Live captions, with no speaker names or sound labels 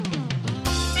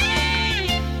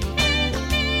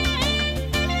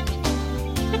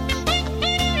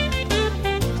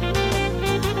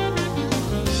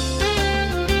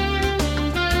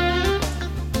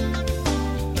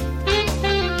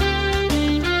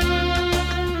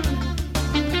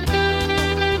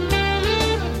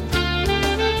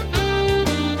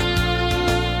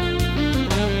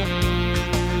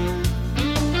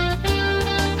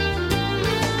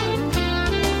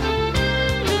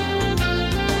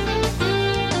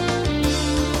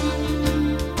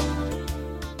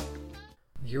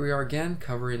are again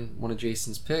covering one of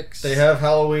Jason's picks. They have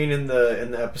Halloween in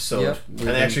the episode, Yep, and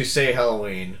they actually say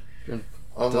Halloween, Doesn't-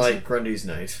 unlike Grundy's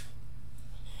Night.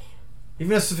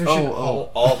 Even a sufficient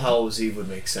All Hallows Eve would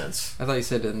make sense. I thought you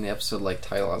said in the episode like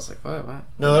title. I was like, what?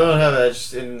 No, they don't have that.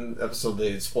 Just in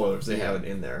episode spoilers, they have it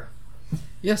in there.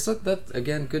 Yes, that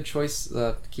again, good choice.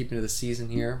 Keeping to the season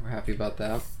here. We're happy about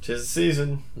that. 'Tis the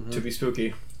season to be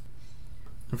spooky.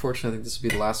 Unfortunately, I think this will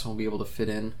be the last one we'll be able to fit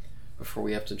in before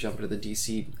we have to jump into the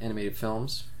DC animated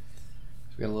films.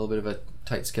 So we got a little bit of a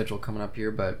tight schedule coming up here,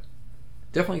 but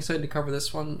definitely excited to cover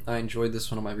this one. I enjoyed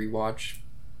this one on my rewatch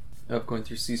of going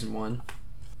through season 1.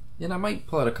 And I might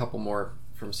pull out a couple more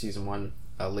from season 1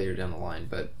 later down the line,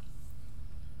 but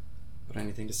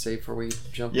anything to say before we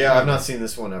jump in? I've not seen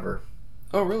this one ever.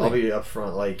 Oh, really? I'll be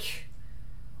upfront. Like,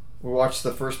 we watched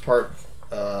the first part,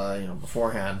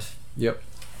 beforehand. Yep.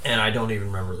 And I don't even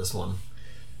remember this one.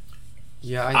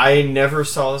 Yeah, I never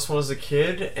saw this one as a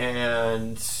kid,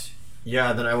 and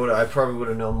then I probably would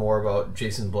have known more about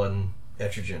Jason Blood and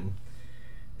Etrigan,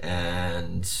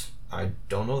 and I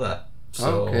don't know that.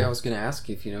 So okay. I was going to ask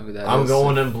you if you know who that is. I'm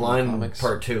going in blind. Comics.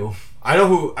 Part 2. I know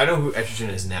who Etrigan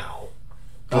is now,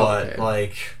 but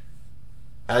like,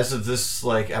 as of this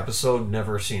episode,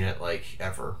 never seen it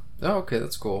ever. Oh, okay,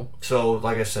 that's cool. So,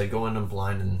 like I said, going in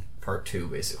blind in part 2,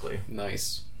 basically.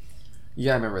 Nice.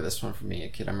 Yeah, I remember this one from being a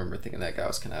kid. I remember thinking that guy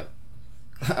was kind of...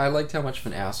 I liked how much of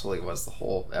an asshole he was the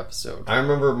whole episode. I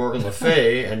remember Morgan Le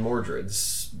Fay and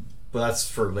Mordred's, but that's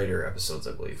for later episodes,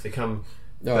 I believe. They come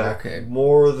back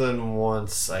more than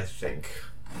once, I think.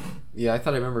 Yeah, I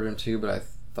thought I remembered him too, but I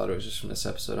thought it was just from this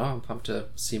episode. Oh, I'm pumped to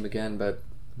see him again, but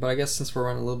I guess since we're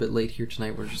running a little bit late here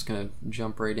tonight, we're just going to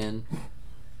jump right in.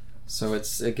 So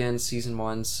it's, again, season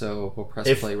 1, so we'll press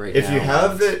play right now. If you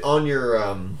have it on your...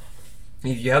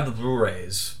 if you have the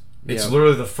Blu-rays, it's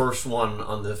literally the first one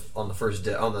on the on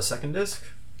the second disc.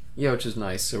 Yeah, which is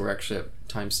nice. So we're actually at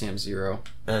timestamp 0.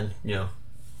 And,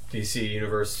 DC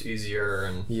Universe easier,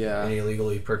 and any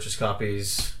illegally purchased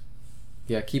copies.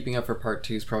 Yeah, keeping up for part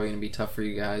 2 is probably going to be tough for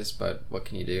you guys, but what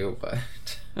can you do? But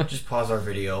just pause our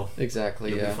video.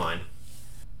 Exactly, You'll be fine.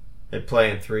 Hit play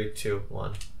in 3, 2,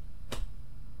 1.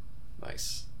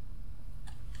 Nice.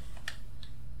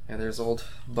 Yeah, there's old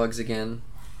Bugs again,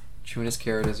 chewing his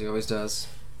carrot as he always does.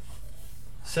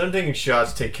 Instead of taking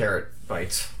shots, take carrot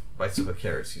bites. Bites of a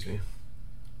carrot, excuse me.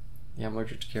 Yeah, I'm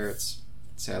allergic to carrots,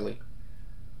 sadly.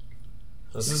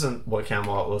 This isn't what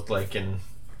Camelot looked like in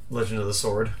Legend of the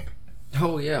Sword.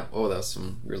 Oh, yeah. Oh, that was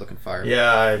some weird-looking fire.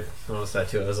 Yeah, I noticed that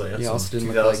too. I was like, that's also some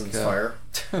didn't 2000s look fire.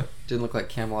 Didn't look like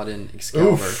Camelot in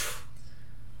Excalibur. Oof.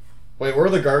 Wait, where are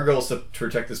the gargoyles to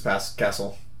protect this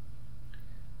castle?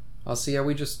 I'll see. Yeah,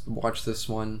 we just watched this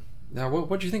one. Now,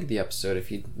 what'd you think of the episode if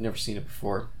you'd never seen it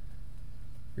before?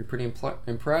 You're pretty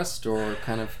impressed or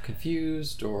kind of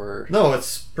confused or... No,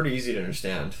 it's pretty easy to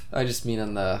understand. I just mean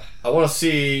on the... I want to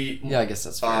see... Yeah, I guess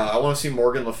that's fair. I want to see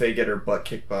Morgan Le Fay get her butt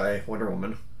kicked by Wonder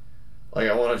Woman. Like,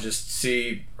 I want to just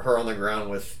see her on the ground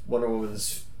with Wonder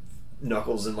Woman's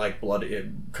knuckles and, blood,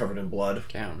 covered in blood.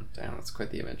 Damn, that's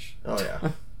quite the image. Oh,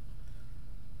 yeah.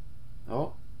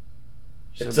 Oh.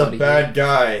 It's a bad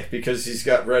guy because he's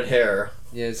got red hair.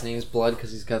 Yeah, his name's Blood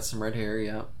because he's got some red hair,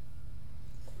 yeah.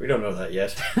 We don't know that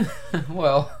yet.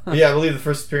 Well. Yeah, I believe the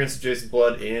first appearance of Jason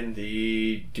Blood in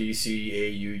the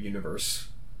DCAU universe.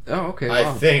 Oh, okay.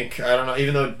 I think. I don't know.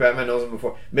 Even though Batman knows him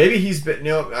before. Maybe he's been...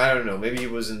 No, I don't know. Maybe he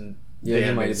was in the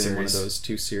he might have been series. one of those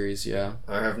 2 series, yeah.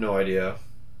 I have no idea.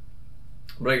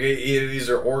 But either these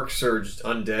are orcs or just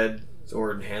undead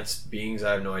or enhanced beings.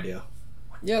 I have no idea.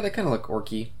 Yeah, they kind of look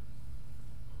orky.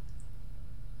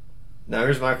 Now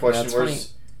here's my question.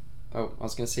 Where's... Oh, I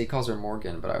was going to say he calls her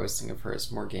Morgan, but I was thinking of her as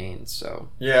Morgane, so...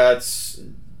 Yeah, it's...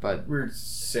 But weird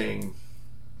saying...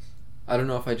 I don't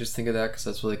know if I just think of that because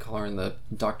that's what they call her in the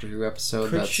Doctor Who episode.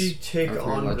 Could she take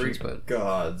on Greek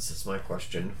gods? That's my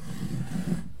question.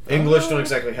 English don't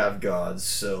exactly have gods,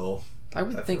 so... I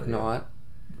would think not.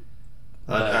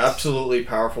 An absolutely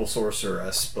powerful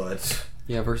sorceress, but...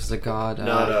 Yeah, versus a god.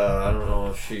 Not, I don't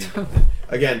know if she...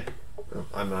 Again...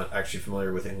 I'm not actually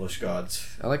familiar with English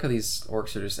gods. I like how these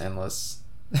orcs are just endless.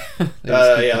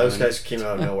 Those guys came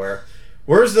out of nowhere.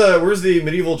 Where's the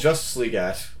medieval Justice League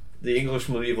at? The English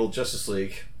medieval Justice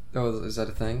League. Oh, is that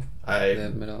a thing?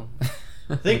 The middle.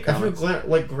 I think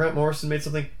Grant Morrison made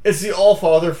something. It's the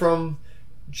All-Father from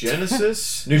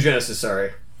Genesis? New Genesis,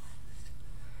 sorry.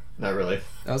 Not really.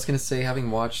 I was gonna say,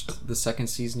 having watched the second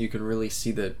season, you could really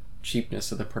see the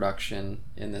cheapness of the production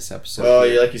in this episode. Oh,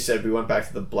 yeah, like you said, we went back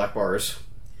to the black bars.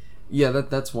 Yeah,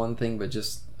 that's one thing, but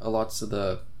just lots of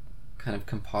the kind of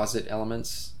composite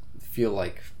elements feel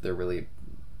like they're really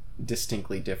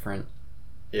distinctly different.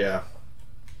 Yeah.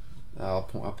 I'll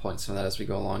point some of that as we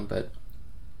go along, but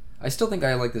I still think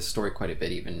I like this story quite a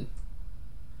bit, even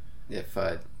if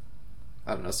I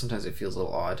don't know. Sometimes it feels a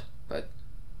little odd, but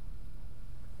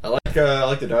I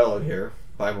like the dialogue here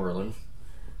by Merlin.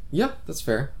 yeah, that's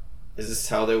fair. Is this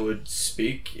how they would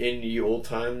speak in the old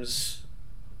times?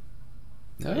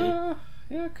 Yeah,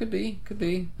 could be.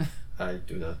 I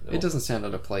do not know. It doesn't sound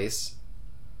out of place.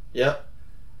 Yep.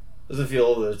 Doesn't feel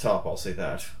over the top, I'll say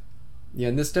that. Yeah,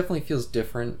 and this definitely feels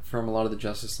different from a lot of the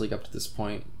Justice League up to this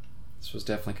point. This was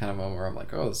definitely kind of a moment where I'm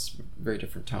like, oh, this is a very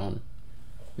different tone.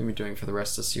 We'll be doing for the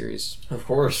rest of the series. Of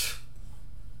course.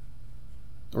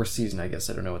 Or season, I guess.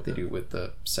 I don't know what they do with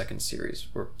the second series.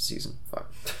 Or season.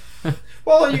 Fuck.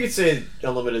 Well, you could say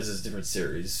Unlimited is a different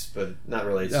series, but not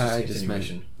really. It's just I just meant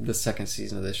continuation. the second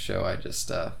season of this show. It's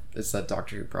that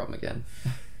Doctor Who problem again.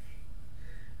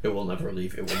 It will never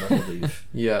leave. It will never leave.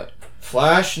 Yeah.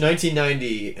 Flash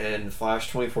 1990 and Flash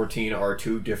 2014 are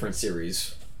two different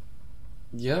series.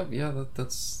 Yeah,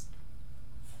 that's...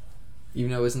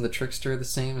 Even though isn't the Trickster the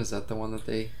same? Is that the one that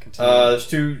they continue? There's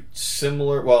two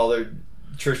similar... Well,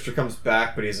 Trickster comes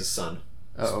back, but he has a son.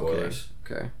 Oh, Spoilers.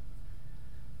 Okay.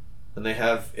 And they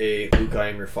have a Luke, I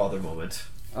am your father moment.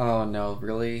 Oh, no,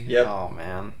 really? Yep. Oh,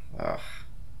 man. Ugh.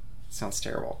 Sounds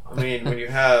terrible. I mean, when you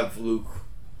have Luke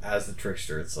as the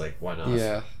Trickster, it's like, why not?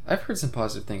 Yeah. I've heard some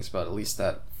positive things about at least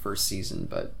that first season,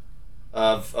 but...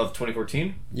 Of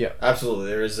 2014? Yeah. Absolutely.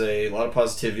 There is a lot of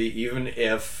positivity, even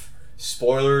if,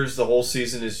 spoilers, the whole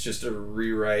season is just a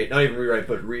rewrite, not even rewrite,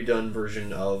 but redone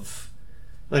version of...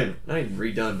 Not even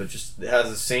redone, but just it has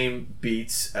the same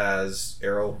beats as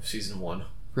Arrow Season 1.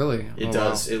 Really? It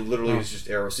does. Wow. It literally is just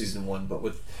Arrow Season 1, but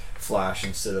with Flash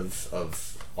instead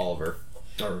of Oliver.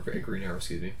 Or Green Arrow,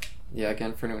 excuse me. Yeah,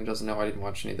 again, for anyone who doesn't know, I didn't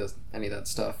watch any of that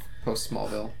stuff post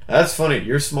Smallville. That's funny.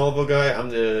 You're a Smallville guy. I'm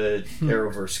the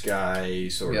Arrowverse guy,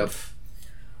 sort of.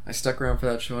 I stuck around for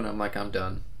that show, and I'm like, I'm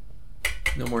done.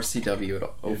 No more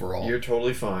CW overall. You're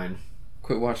totally fine.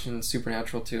 Quit watching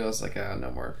Supernatural too. I was like,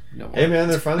 no more. Hey man,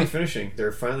 they're finally finishing.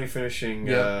 They're finally finishing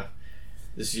Yeah.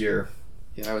 this year.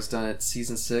 Yeah, I was done at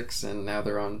season 6, and now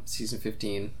they're on season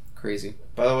 15. Crazy.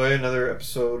 By the way, another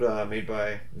episode made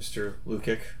by Mr.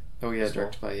 Lukic. Oh yeah, So-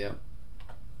 directed by Yeah,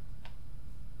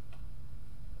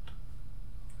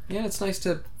 it's nice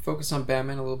to focus on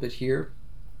Batman a little bit here.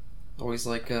 Always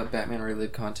like Batman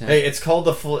related content. Hey, it's called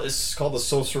the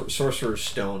Sorcerer's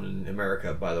Stone in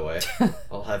America. By the way,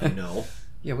 I'll have you know.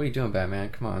 Yeah, what are you doing, Batman?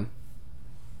 Come on.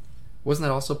 Wasn't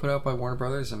that also put out by Warner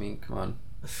Brothers? I mean, come on.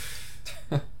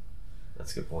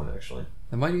 That's a good point, actually.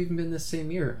 That might have even been the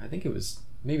same year. I think it was.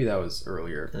 Maybe that was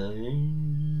earlier.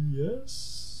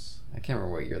 Yes. I can't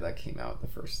remember what year that came out. The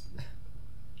first.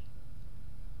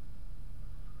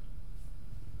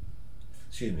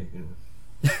 Excuse me.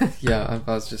 Yeah,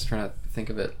 I was just trying to think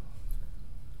of it.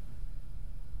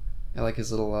 I like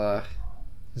his little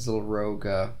rogue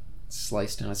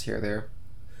slice down his hair there.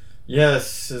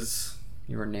 Yes, his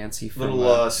You were Nancy from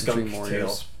little skunk Dream tail,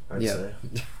 Warriors. I'd Yeah. say.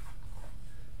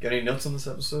 Got any notes on this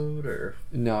episode, or?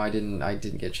 No, I didn't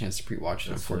get a chance to pre-watch it,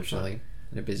 That's unfortunately.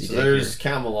 In a busy So day there's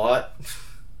here. Camelot.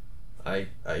 I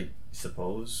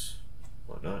suppose.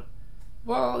 Whatnot.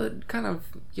 Well, it kind of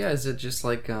is it just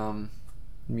like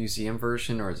museum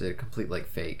version, or is it a complete like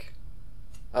fake?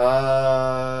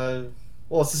 Well,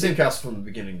 it's the same castle from the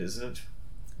beginning, isn't it?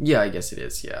 Yeah, I guess it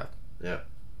is, yeah. Yeah.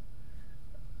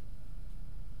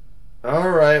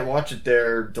 Alright, watch it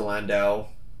there, Delandau.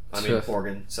 I mean, Sure.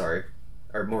 Morgan, sorry.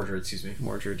 Or Mordred, excuse me.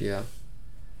 Mordred, yeah.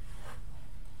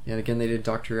 Yeah, and again, they did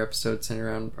Doctor Who episodes centered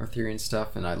around Arthurian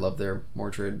stuff, and I love their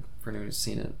Mordred for anyone who's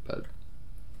seen it, but...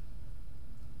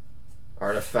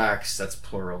 Artifacts, that's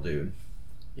plural, dude.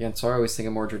 Yeah, and so I always think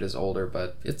of Mordred as older,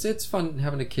 but it's fun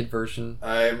having a kid version.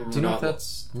 I'm Do you know not... if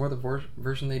that's more the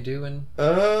version they do in...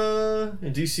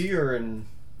 in DC or in...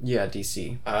 Yeah,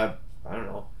 DC. I don't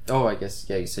know. Oh, I guess,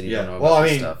 yeah, you said you don't know Well, about I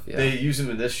this mean, stuff. Yeah. they use him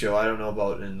in this show. I don't know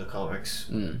about in the comics.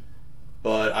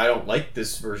 But I don't like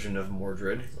this version of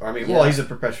Mordred. I mean, well, Yeah. he's a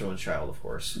perpetual child, of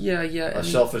course. Yeah, A and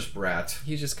selfish brat.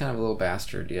 he's just kind of a little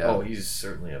bastard, yeah. Oh, he's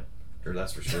certainly or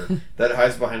that's for sure. That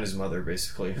hides behind his mother,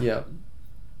 basically. Yeah.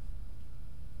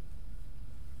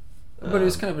 But it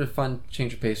was kind of a fun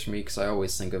change of pace for me, because I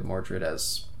always think of Mordred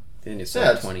as in his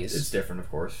late 20s. It's different, of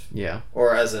course. Yeah.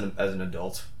 Or as an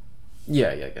adult.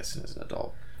 Yeah, I guess as an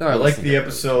adult. No, I always like think the of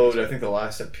episode, I think the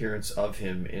last appearance of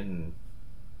him in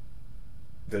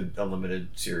the Unlimited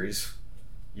series.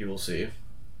 You will see.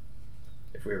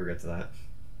 If we ever get to that.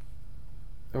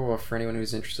 Oh, well, for anyone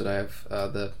who's interested, I have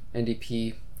the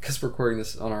NDP, because we're recording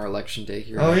this on our election day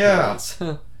here. Oh, yeah.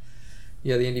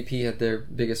 Yeah, the NDP had their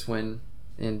biggest win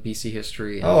in BC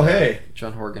history. And, Oh, hey.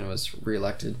 John Horgan was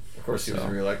reelected. Of course, he was So.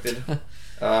 reelected.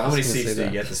 How was many gonna seats say did he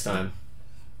that. get this time?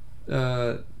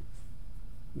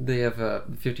 They have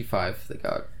 55. They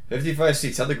got. 55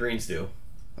 seats. How'd the Greens do?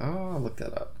 Oh, I'll look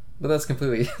that up. But that's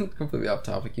completely completely off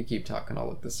topic. You keep talking. I'll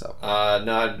look this up. No,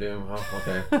 I do. Oh,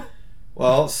 okay.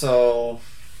 Well, so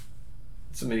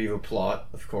it's a medieval plot,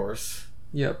 of course,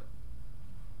 Yep.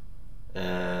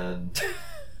 and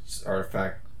it's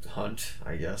artifact hunt,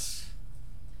 I guess.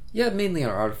 Yeah, mainly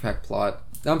our artifact plot.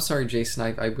 I'm sorry,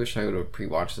 Jason. I wish I would have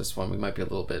pre-watched this one. We might be a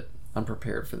little bit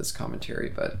unprepared for this commentary,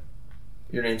 but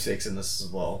Your namesake's in this as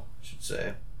well, I should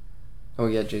say. oh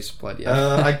yeah, Jason Blood.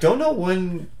 Yeah. I don't know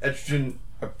when Etrigan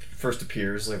first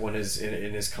appears, like when his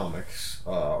in his comics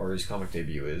or his comic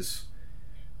debut is,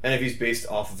 and if he's based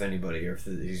off of anybody or if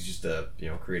he's just a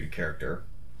created character.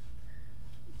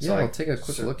 Yeah, I'll take a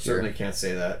quick look here. Certainly can't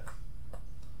say that.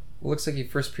 It looks like he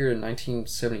first appeared in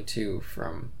 1972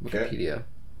 from Wikipedia.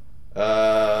 All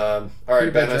right,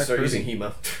 Created by Batman, Jack start Kirby. using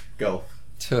Hema. Go.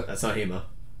 That's not Hema.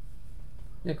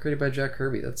 Yeah, created by Jack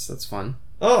Kirby. That's fun.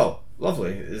 Oh,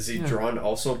 lovely. Is he Yeah. drawn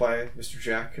also by Mr.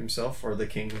 Jack himself or the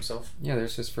King himself? Yeah,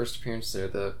 there's his first appearance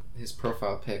there. His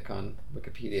profile pic on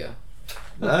Wikipedia.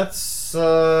 That's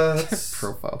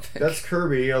Profile pic. that's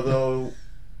Kirby. Although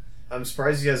I'm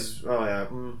surprised he has. Oh yeah.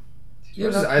 Yeah,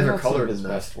 His eyes are not some of colored his in that.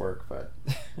 best work, but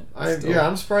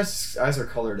I'm surprised his eyes are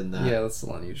colored in that. yeah, that's a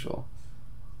little unusual.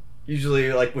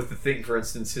 Usually, like with the Thing, for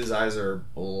instance, his eyes are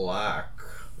black.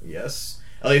 Yes,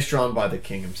 at least drawn by the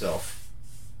King himself.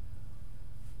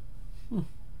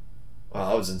 Wow,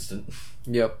 that was instant.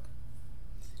 Yep.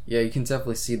 Yeah, you can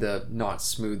definitely see the not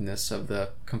smoothness of the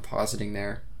compositing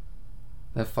there.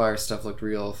 That fire stuff looked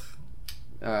real.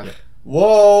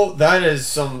 Whoa, that is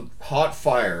some hot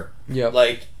fire. Yep.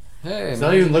 Like, Hey, it's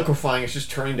not even liquefying, it's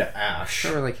just turning to ash.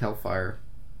 Sort of like Hellfire.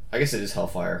 I guess it is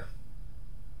hellfire.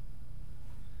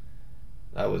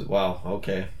 That was, wow,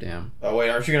 okay. Damn. Oh, wait,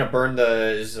 aren't you gonna burn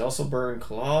does it also burn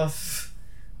cloth?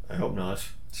 I hope not.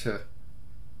 Tuh.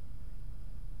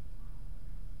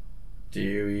 Do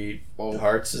you eat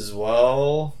hearts as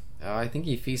well? I think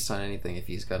he feasts on anything if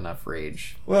he's got enough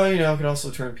rage. Well, it could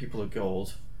also turn people to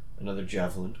gold. Another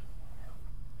javelin.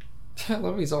 I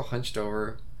love he's all hunched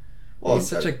over. Well, He's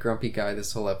such a grumpy guy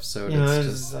this whole episode. it's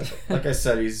It's just like I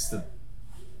said, he's the...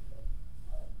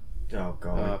 Oh,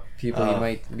 God. people, you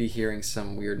might be hearing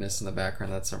some weirdness in the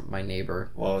background. That's my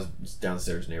neighbor. Well, it's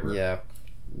downstairs neighbor. Yeah,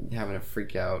 having a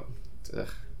freak out. Ugh.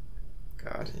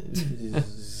 God.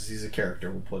 He's a character,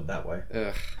 we'll put it that way.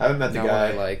 Ugh. Haven't met the Not guy.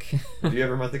 what I like. Have you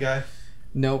ever met the guy?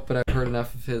 Nope, but I've heard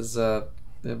enough of his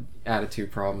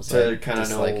attitude problems. To I kind of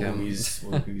know dislike who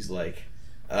him. he's like.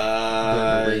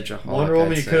 Rageaholic, Wonder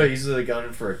Woman, I'd you say. could have easily gone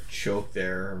in for a choke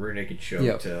there, a rear naked choke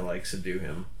Yep. to like subdue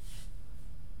him.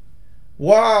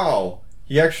 Wow!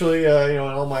 He actually, in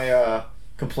all my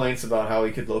complaints about how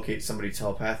he could locate somebody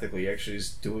telepathically, he actually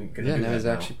is gonna Yeah, do now that he's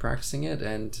now. actually practicing it,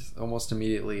 and almost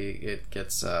immediately it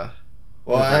gets. Well,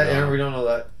 Who's we don't know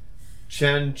that.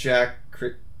 Chen, Jack,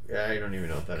 I don't even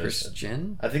know what that is.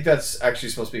 Christian. I think that's actually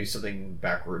supposed to be something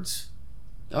backwards.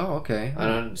 Oh, okay. I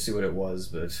don't see what it was,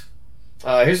 but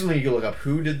here's something you can look up.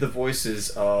 Who did the voices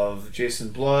of Jason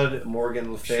Blood,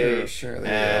 Morgan Le Fay, Sure.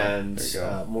 There and you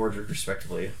go. Mordred,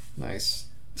 respectively? Nice.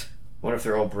 Wonder if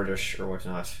they're all British or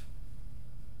whatnot.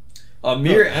 A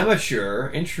mere amateur,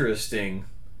 interesting.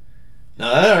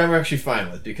 Now that I'm actually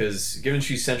fine with, because given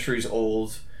she's centuries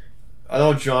old, I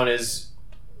know John is.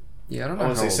 Yeah, I don't I know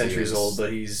won't how say old he centuries is. old,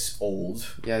 but he's old.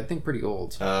 Yeah, I think pretty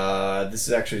old. This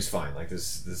is actually fine. Like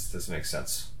this makes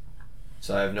sense.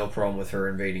 So I have no problem with her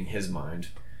invading his mind.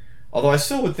 Although I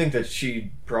still would think that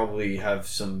she'd probably have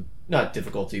some not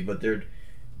difficulty, but there'd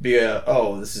be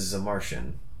this is a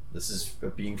Martian. This is a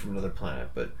being from another planet.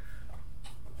 But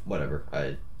whatever.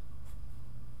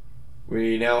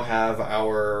 We now have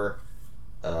our.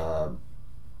 Oh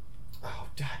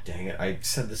god dang it! I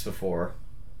said this before.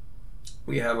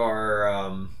 We have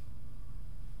our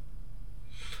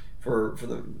for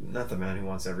the not the man who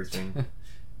wants everything.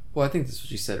 Well, I think this is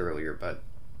what you said earlier, but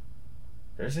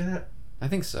Did I say that? I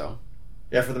think so.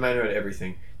 Yeah, for the man who had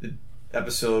everything. The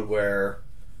episode where,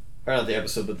 or not the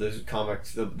episode, but the comic,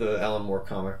 the Alan Moore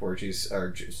comic where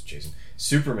Jason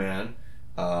Superman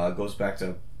goes back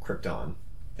to Krypton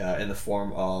in the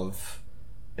form of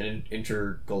an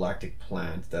intergalactic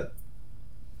plant that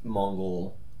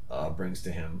Mongol brings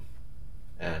to him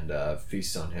and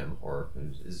feasts on him, or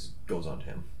goes on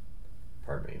him.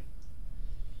 Pardon me.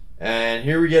 And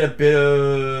here we get a bit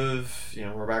of,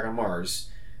 we're back on Mars.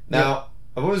 Now,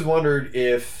 I've always wondered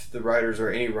if the writers or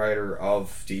any writer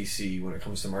of DC, when it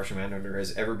comes to Martian Manhunter,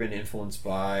 has ever been influenced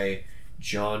by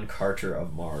John Carter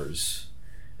of Mars.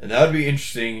 And that would be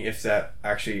interesting if that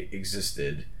actually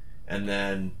existed. and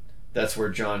then that's where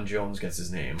John Jones gets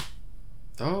his name.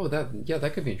 Oh, that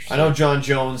could be interesting. I know John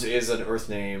Jones is an Earth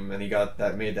name, and he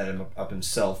made that up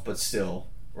himself, but still.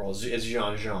 Well, it's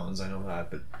John Jones, I know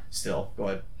that, but still. Go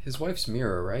ahead. His wife's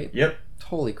Mira, right? Yep.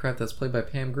 Holy crap, that's played by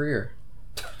Pam Grier.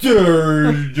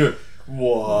 Dude,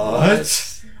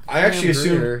 what? I actually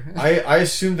assumed I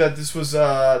assumed that this was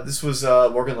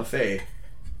Morgan Le Fay,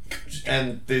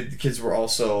 and the kids were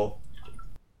also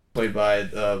played by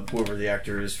whoever the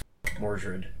actor is,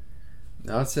 Mordred.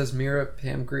 Now it says Mira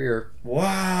Pam Grier.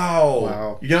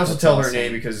 Wow. You can also tell awesome. her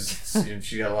name because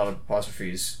she got a lot of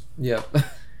apostrophes. Yep.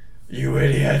 You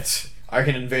idiot! I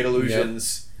can invade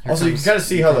illusions. Yep. Also, you can kind of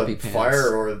see how the Grumpy Pants.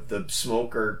 fire or the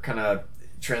smoke are kind of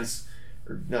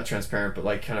not transparent, but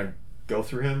like kind of go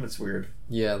through him. It's weird.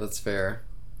 Yeah, that's fair.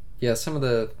 Yeah, some of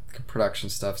the production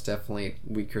stuff's definitely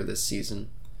weaker this season.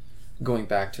 Going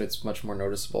back to it's much more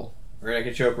noticeable. Rear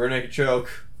naked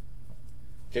choke.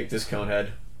 Kick this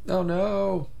conehead. Oh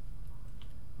no!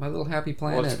 My little happy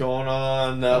planet. What's going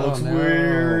on? That looks no.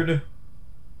 weird.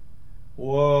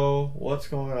 Whoa, what's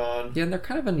going on? Yeah, and they're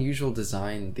kind of unusual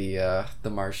design, the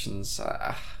Martians.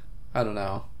 I don't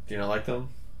know. Do you not like them?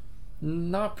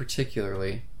 Not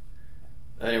particularly.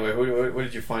 Anyway, what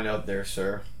did you find out there,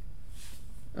 sir?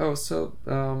 Oh, so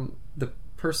the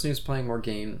person who's playing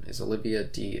Morgaine is Olivia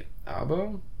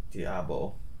Diabo.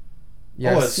 Diabo.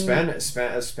 Yeah, a Spanish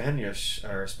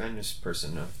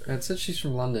person. It said she's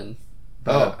from London.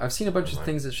 Oh, I've seen a bunch of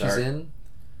things that she's in,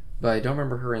 but I don't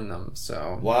remember her in them.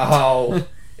 So wow,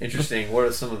 interesting. What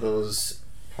are some of those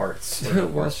parts?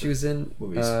 Well, she was in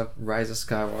movies? Rise of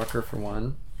Skywalker for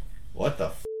one. What the?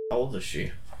 How old is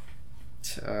she?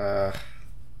 I'll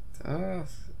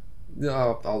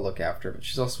look after. But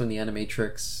she's also in the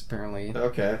Animatrix, apparently.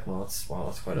 Okay, well, that's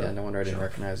quite a. Yeah, no wonder I didn't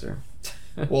recognize her.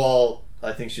 Well,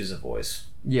 I think she's a voice.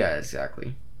 Yeah,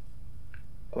 exactly.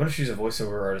 I wonder if she's a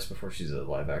voiceover artist before she's a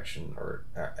live action or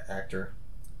actor.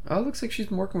 Oh, it looks like she's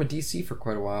been working with DC for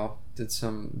quite a while. Did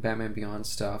some Batman Beyond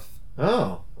stuff.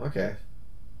 Oh, okay.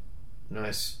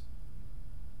 Nice.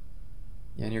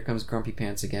 Yeah, and here comes Grumpy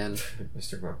Pants again.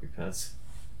 Mr. Grumpy Pants.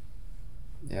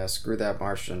 Yeah, screw that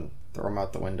Martian. Throw him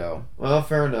out the window. Well,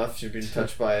 fair enough. She's been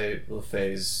touched by Le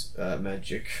Fay's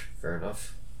magic. Fair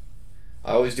enough.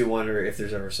 I always do wonder if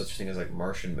there's ever such a thing as like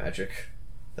Martian magic.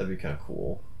 That'd be kind of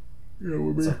cool. Yeah, it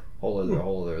would It's a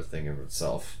whole other thing of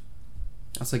itself.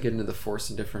 That's like getting into the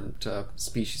Force in different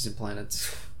species and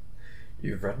planets.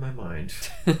 You've read my mind,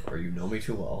 or you know me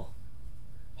too well.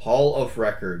 Hall of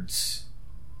Records.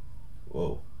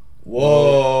 Whoa.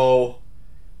 Almost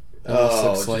looks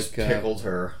just like tickled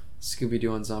her.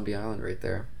 Scooby-Doo on Zombie Island right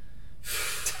there.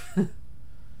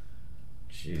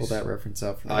 Jeez. Pull that reference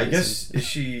out. I guess, is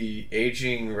she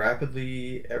aging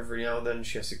rapidly every now and then?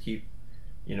 She has to keep,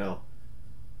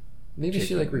 maybe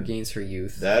she taking- regains her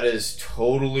youth. That is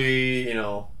totally,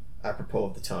 apropos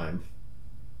of the time.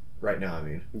 Right now, I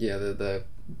mean. Yeah, the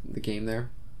game there.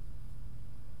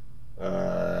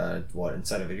 What,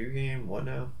 inside a video game? What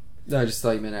now? No, I just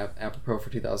thought you meant apropos for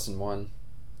 2001.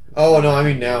 Oh, no, I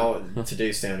mean now,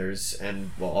 today's standards,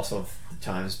 and, well, also the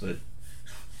times, but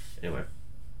anyway.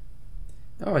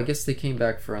 Oh, I guess they came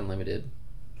back for Unlimited.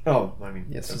 Oh, I mean,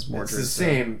 Yes, it's it's Mordred, the so-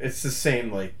 same. It's the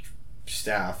same, like,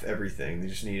 staff, everything. They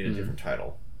just needed a different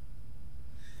title.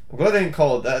 I'm glad they didn't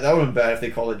call it that. That would have been bad if they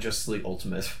called it Justice League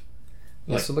Ultimate.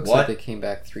 Yeah, Like, so it looks what? like they came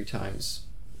back 3 times.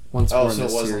 Once Oh, more in so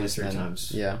this it was only series, 3 then-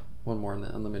 times. Yeah, one more in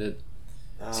the Unlimited.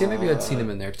 See, maybe I'd seen them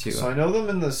in there too. So I know them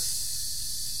in the.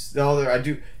 I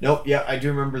do. Nope. Yeah, I do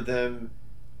remember them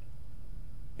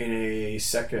in a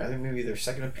second. I think maybe their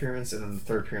second appearance, and then the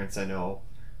third appearance. I know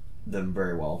them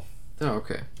very well. Oh,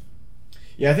 okay.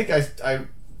 Yeah, I think I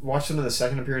watched them in the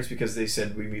second appearance because they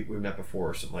said we met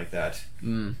before or something like that.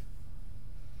 Mm.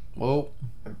 Well,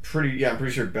 I'm pretty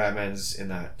sure Batman's in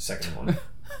that second one.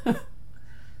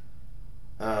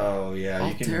 Oh yeah, I'll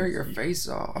you can tear your face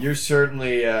off. You're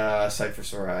certainly sight for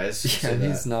sore eyes. Yeah,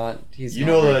 he's not. He's. You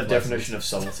not know very the pleasant. definition of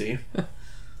subtlety.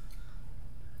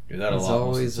 Do that a He's lot.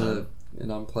 always most of the time.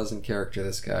 an unpleasant character.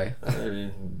 This guy.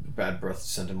 Bad breath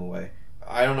sent him away.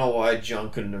 I don't know why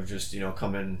John couldn't have just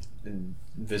come in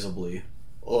invisibly.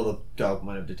 Although the dog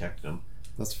might have detected him.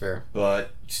 That's fair.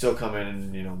 But still come in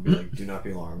and be like, do not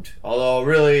be alarmed. Although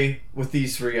really, with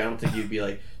these 3, I don't think you'd be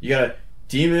like, you got a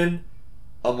demon,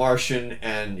 a Martian,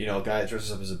 and a guy that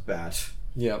dresses up as a bat.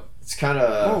 Yep. It's kind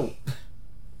of. Oh.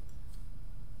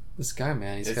 This guy,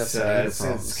 man, he's got some anger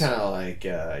problems. It's kind of like,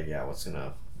 what's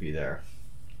gonna be there?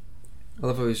 I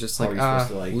love how he's just How like, are you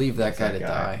supposed to, leave that let guy that to guy?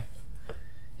 die.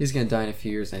 He's gonna die in a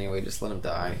few years anyway. Just let him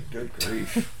die. Good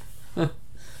grief. I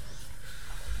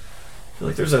feel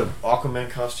like there's an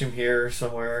Aquaman costume here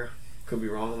somewhere. Could be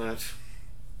wrong on that.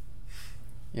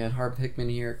 Yeah, and Harv Hickman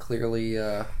here clearly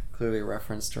a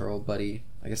reference to our old buddy.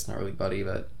 I guess not really buddy,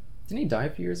 but didn't he die a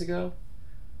few years ago?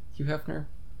 Hugh Hefner?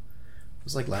 It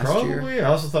was like last year. Probably. I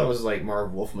also thought it was like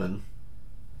Marv Wolfman.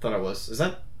 Thought it was. Is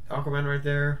that Aquaman right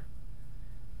there?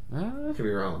 Could be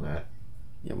wrong on that.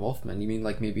 Yeah, Wolfman. You mean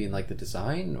like maybe in like the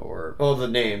design or? Oh, the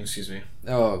name. Excuse me.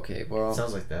 Oh, okay. Well,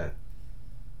 Sounds like that.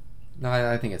 no,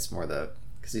 I think it's more the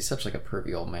because he's such like a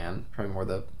pervy old man. Probably more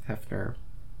the Hefner.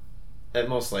 It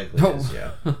most likely is.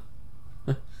 Yeah.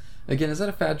 Again, is that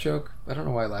a fat joke? I don't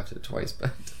know why I laughed at it twice, but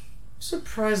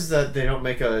Surprised that they don't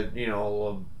make a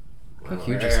how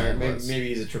huge his hand was. maybe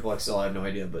he's a triple XL. I have no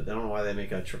idea, but I don't know why they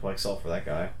make a triple XL for that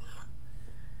guy.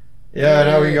 Yeah,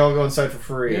 now we all go inside for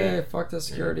free. Yeah, fuck the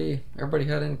security. Everybody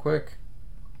head in quick.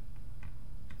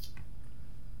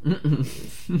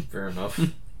 Fair enough.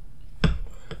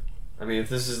 I mean, if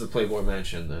this is the Playboy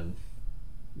Mansion, then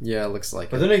Yeah, it looks like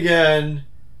but it. then again,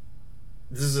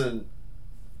 this isn't.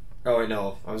 Oh wait,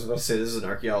 no. I was about to say this is an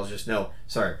archaeologist. No,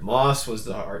 sorry. Moss was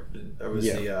the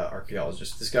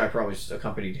archaeologist. This guy probably just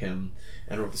accompanied him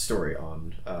and wrote the story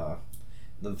on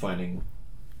them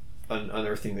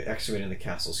excavating the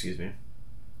castle. Excuse me.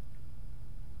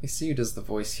 I see who does the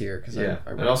voice here because Yeah,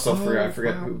 and also I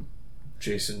forget who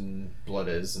Jason Blood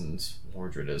is and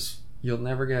Mordred is. You'll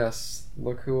never guess.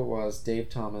 Look who it was, Dave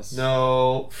Thomas.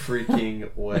 No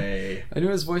freaking way. I knew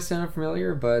his voice sounded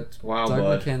familiar, but Wow, Doug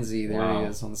bud. McKenzie, there Wow. he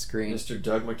is on the screen. Mr.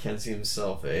 Doug McKenzie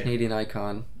himself, eh? Canadian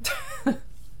icon.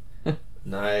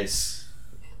 Nice.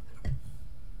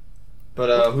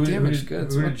 But who Damaged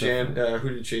goods, what the who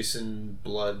did Jason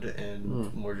Blood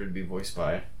and Mordred be voiced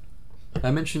by?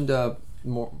 I mentioned You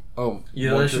Mordred.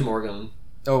 mentioned Morgan.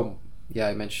 Oh, yeah,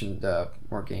 I mentioned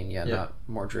Morgaine, Yeah. not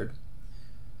Mordred.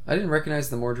 I didn't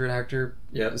recognize the Mordred actor.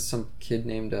 Yep. It was some kid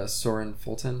named Soren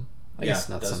Fulton. I Yeah, guess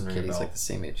not doesn't some ring kid, a he's bell. like the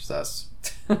same age as us.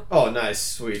 Oh, nice,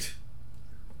 sweet.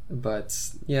 But,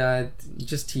 yeah,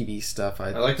 just TV stuff. I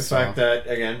like the fact that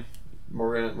again,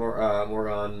 Morgan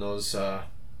knows that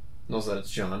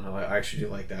it's John. I actually do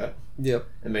like that. Yep.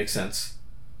 It makes sense.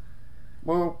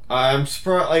 Well, I'm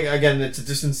surprised. Like again, it's a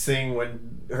distance thing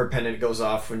when her pendant goes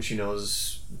off when she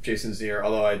knows Jason's near.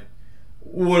 Although I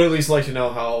would at least like to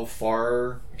know how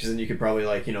far, because then you could probably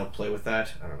play with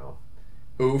that. I don't know.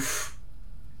 Oof.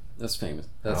 that's famous.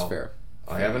 That's Well, fair.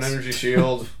 I have an energy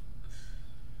shield.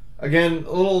 Again,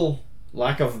 a little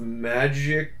lack of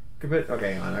magic. A bit.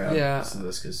 Okay, hang on. I gotta listen to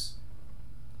this because.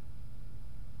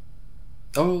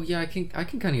 Oh yeah, I can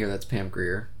kind of hear that's Pam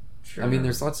Grier. Sure. I mean,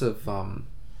 there's lots of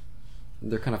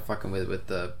they're kind of fucking with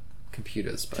the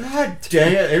computers, but God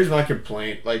dang it! Here's my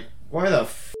complaint. Like, why the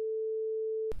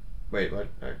Wait, what?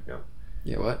 No.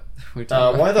 yeah, what? What are you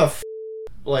talking about? Why the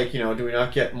do we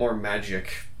not get more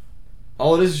magic?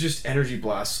 All it is just energy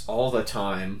blasts all the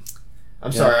time.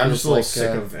 I'm Yeah, sorry, it I'm feels just a little like,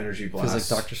 sick of energy blasts.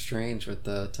 Feels like Doctor Strange with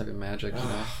the type of magic, you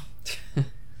know.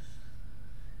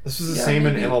 This was the Yeah, same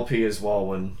maybe. in MLP as well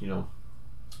when,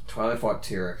 Twilight fought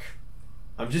Tyrek.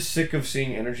 I'm just sick of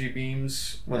seeing energy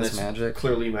beams when That's it's magic.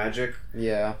 clearly magic.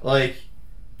 Yeah. Like,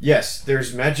 yes,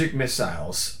 there's magic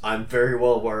missiles. I'm very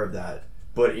well aware of that.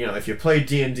 But, if you play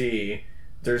D&D,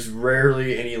 there's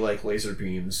rarely any, laser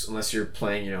beams, unless you're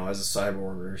playing, as a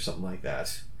cyborg or something like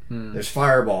that. There's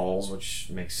fireballs, which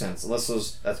makes sense. Unless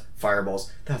that's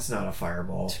fireballs. That's not a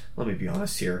fireball. Let me be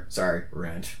honest here. Sorry,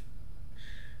 rant.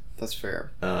 That's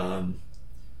fair.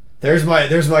 There's my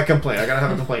complaint. I gotta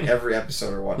have a complaint every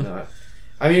episode or whatnot.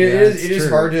 I mean, Yeah, it it's is true.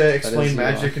 hard to That explain is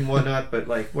magic and whatnot, but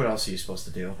what else are you supposed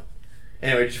to do?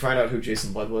 Anyway, did you find out who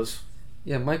Jason Blood was?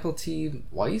 Yeah, Michael T.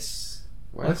 Weiss?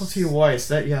 Michael T. Weiss.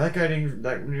 That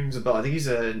guy rings a bell. I think he's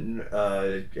a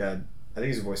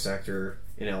voice actor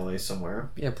in LA somewhere.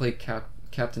 Yeah, played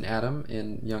Captain Atom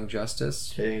in Young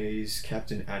Justice. Okay, he's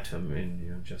Captain Atom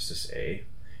in Justice A.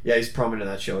 Yeah, he's prominent in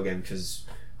that show again because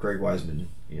Greg Wiseman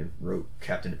wrote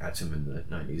Captain Atom in the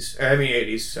 90s. I mean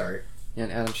 80s. Sorry.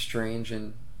 And Adam Strange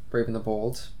in Brave and the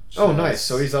Bold. Oh, nice.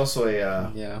 So he's also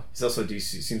yeah. He's also a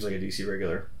DC. Seems like a DC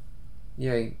regular.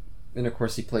 Yeah, and of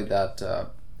course he played that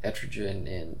Etrigan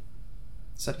in...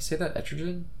 Is that how you say that?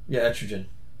 Etrigan? Yeah, Etrigan.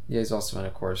 Yeah, he's also in,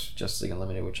 of course, Justice League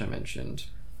Unlimited, which I mentioned.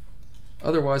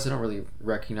 Otherwise, I don't really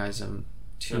recognize him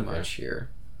too much here.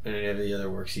 And any of the other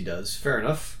works he does. Fair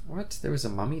enough. What? There was a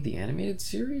Mummy the Animated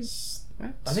Series?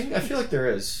 What? I feel like there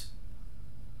is.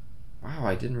 Wow,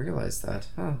 I didn't realize that.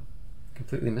 Huh.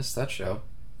 Completely missed that show.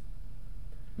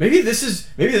 Maybe this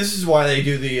is why they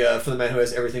do the For the Man Who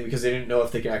Has Everything, because they didn't know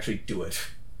if they could actually do it.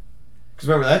 Because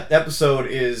remember, that episode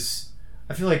is...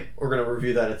 I feel like we're going to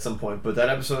review that at some point, but that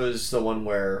episode is the one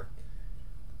where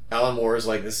Alan Moore is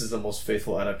like, this is the most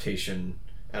faithful adaptation,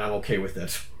 and I'm okay with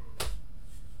it.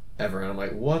 ever. And I'm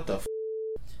like, what the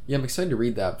Yeah, I'm excited to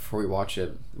read that before we watch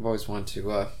it. I've always wanted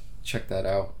to check that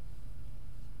out.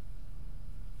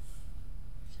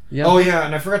 Yeah. Oh yeah,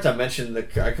 and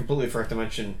I completely forgot to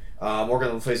mention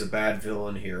Morgan plays a bad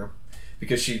villain here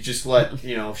because she just let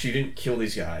she didn't kill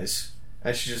these guys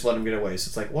and she just let them get away. So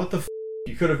it's like, what the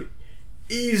you could have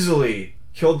easily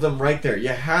killed them right there. You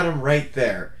had them right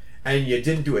there and you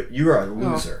didn't do it. You're a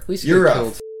loser. At least you're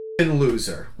a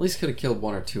loser. At least could have killed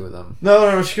one or two of them.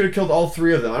 No, she could have killed all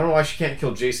three of them. I don't know why she can't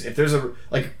kill Jason. If there's a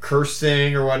curse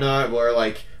thing or whatnot, where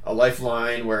a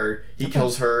lifeline where he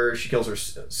kills her, she kills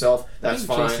herself, that's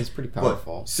fine. Jason's pretty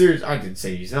powerful. Seriously, I didn't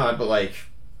say he's not, but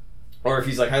or if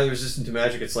he's highly resistant to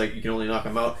magic, it's you can only knock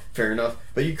him out. Fair enough.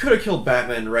 But you could have killed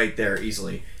Batman right there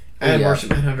easily, and Martian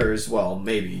Manhunter as well.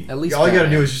 Maybe. At least all you gotta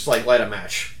do is just light a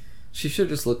match. She should have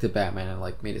just looked at Batman and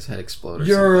made his head explode.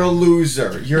 You're a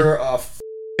loser. You're a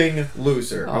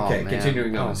loser. Oh, okay, man.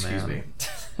 continuing on. Excuse me.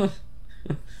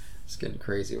 It's getting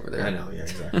crazy over there. I know. Yeah,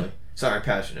 exactly. Sorry, I'm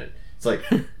passionate. It's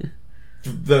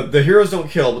the heroes don't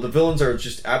kill, but the villains are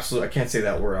just absolute. I can't say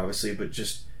that word obviously, but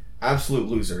just absolute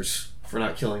losers for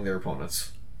not killing their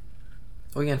opponents.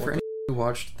 Oh yeah, and for anyone who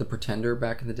watched The Pretender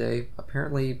back in the day,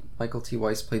 apparently Michael T.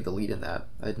 Weiss played the lead in that.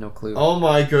 I had no clue. Oh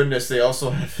my goodness, they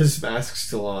also have his mask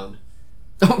still on.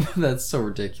 Oh, that's so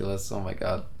ridiculous. Oh my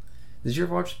god. Did you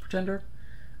ever watch The Pretender?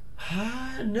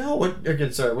 No. What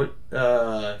again? Sorry. What?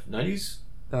 90s?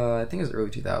 I think it was early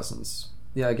 2000s.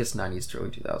 Yeah, I guess 90s to early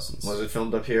 2000s. Was it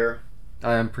filmed up here?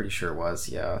 I'm pretty sure it was.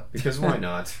 Yeah. Because why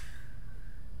not?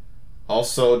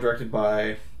 Also directed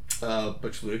by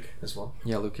Butch Luke as well.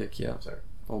 Yeah, Lukic. Yeah. Sorry.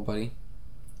 Old buddy.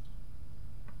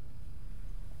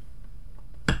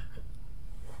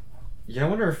 Yeah, I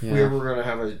wonder if we ever going to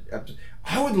have a episode.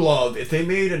 I would love if they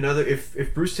made another.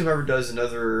 If Bruce Timm ever does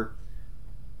another.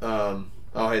 Oh,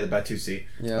 hey, the Batusi.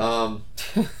 Yeah.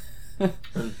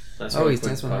 That's he's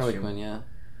dancing with Harley Quinn. Yeah.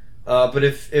 But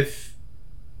if I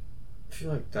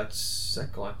feel like that's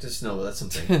Galactus. No, that's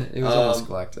something. It was almost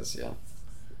Galactus. Yeah.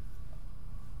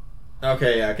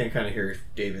 Okay, yeah, I can kind of hear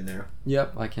Dave in there.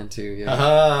 Yep, I can too. Yeah.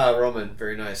 Aha, Roman,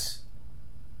 very nice.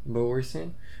 But what were you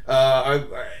saying? I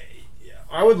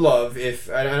would love if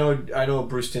I know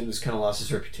Bruce Timm has kind of lost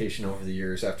his reputation over the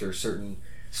years after a certain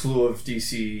slew of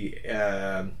DC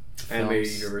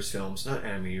animated universe films, not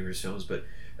animated universe films, but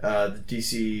the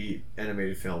DC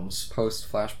animated films Post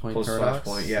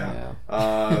Flashpoint, yeah.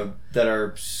 That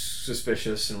are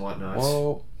suspicious and whatnot.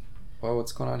 Whoa,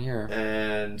 what's going on here?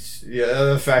 And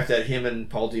the fact that him and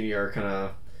Paul Dini are kind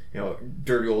of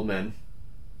dirty old men.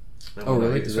 Oh,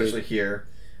 really? Especially here.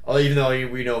 Even though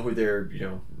we know who they're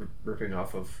ripping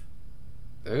off of.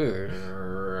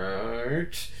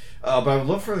 Right. But I would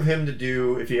love for him to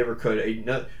do, if he ever could,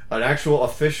 an actual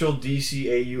official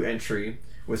DCAU entry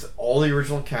with all the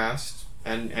original cast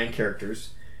and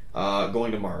characters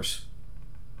going to Mars.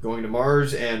 Going to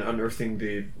Mars and unearthing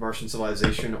the Martian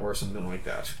civilization or something like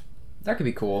that. That could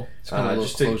be cool. It's kind of a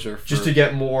little closure. Just to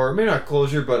get more, maybe not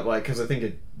closure, but because I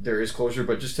think there is closure,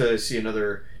 but just to see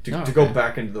another, to go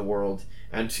back into the world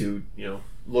and to,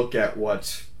 look at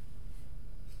what...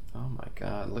 Oh my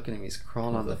god, look at him, he's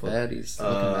crawling on the bed, he's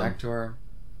looking back to her.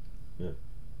 Yeah.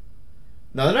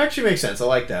 No, that actually makes sense. I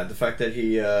like that. The fact that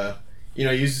he,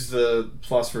 uses the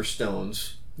Philosopher's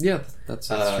Stones. Yeah, that's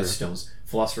true.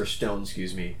 Philosopher's Stone,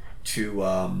 excuse me, to,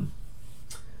 what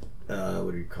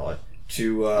do you call it?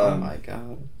 To, oh my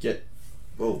god. Get,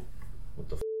 whoa, what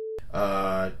the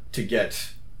to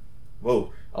get,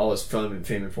 all his fame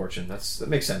and fortune. That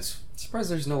makes sense. I'm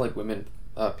surprised there's no, women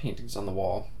paintings on the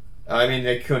wall. I mean,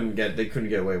 they couldn't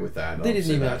get away with that. They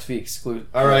didn't even have to be exclusive.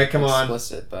 All right, come on,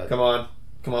 explicit, but come on,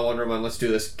 Wonder Woman, let's do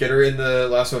this. Get her in the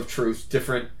Lasso of Truth.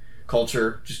 Different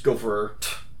culture. Just go for her.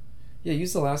 Yeah,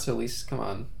 use the lasso at least. Come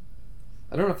on.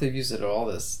 I don't know if they've used it at all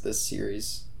this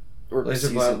series. Or Laser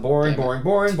season. Boring. Oh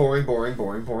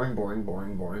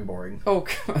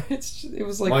god, it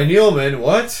was My Neilman,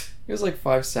 what? It was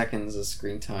 5 seconds of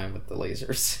screen time with the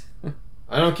lasers.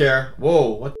 I don't care.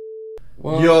 Whoa, what?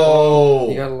 Whoa,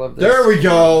 yo, you gotta love this. There we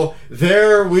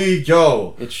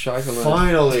go. It's Shai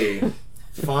Hulud.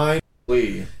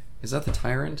 Finally. Is that the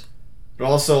Tyrant? But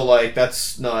also,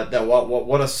 that's not that.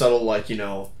 What a subtle,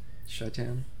 Shut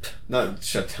down. Not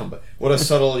shut down, but what a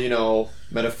subtle,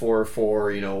 metaphor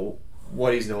for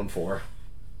what he's known for.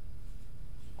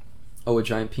 Oh, a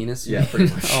giant penis? Yeah,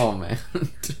 pretty much. Oh man,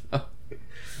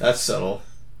 that's subtle.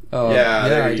 Oh yeah, I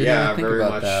didn't even think very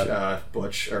about much. that.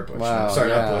 Butch. Wow, sorry,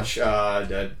 not Butch.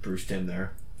 Bruce Timm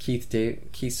there. Keith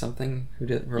something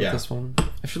who wrote this one.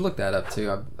 I should look that up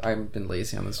too. I've been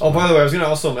lazy on this Oh, one. by the way, I was going to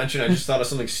also mention, I just thought of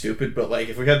something stupid, but like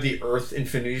if we had the Earth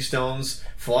Infinity Stones,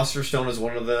 Philosopher's Stone is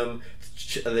one of them,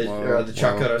 the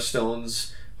Chakra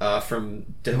Stones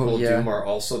from Deadpool Doom are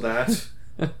also that.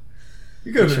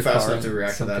 You could have been fast enough to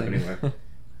react to that, but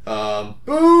anyway.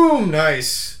 Boom!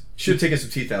 Nice! Should have taken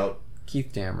some teeth out.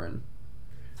 Keith Dameron.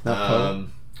 Not Poe.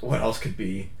 What else could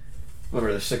be? Remember,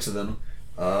 there's 6 of them.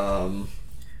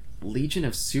 Legion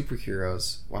of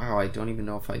Superheroes. Wow, I don't even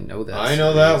know if I know that. I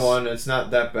know that one. It's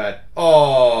not that bad.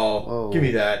 Oh! Whoa. Give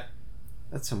me that.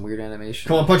 That's some weird animation.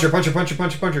 Come on, punch her.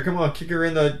 Come on, kick her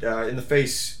in the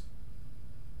face.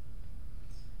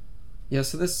 Yeah,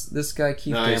 so this guy,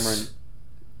 Keith Dameron...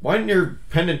 Why didn't your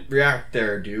pendant react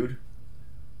there, dude?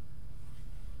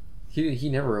 He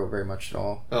never wrote very much at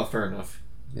all. Oh, fair enough.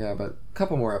 Yeah, but a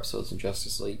couple more episodes in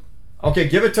Justice League. Okay,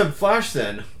 give it to Flash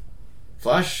then.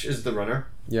 Flash is the runner.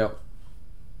 Yep.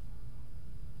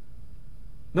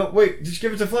 No, wait, just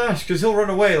give it to Flash, because he'll run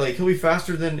away. Like, he'll be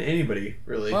faster than anybody,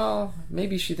 really. Well,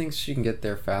 maybe she thinks she can get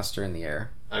there faster in the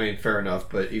air. I mean, fair enough,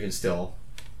 but even still.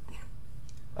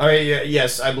 I mean,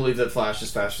 yes, I believe that Flash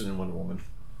is faster than Wonder Woman.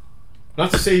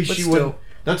 Not to say she wouldn't.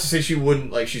 Not to say she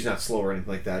wouldn't. Like, she's not slow or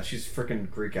anything like that. She's a freaking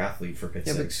Greek athlete, for Pitts.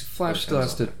 Yeah, but Flash still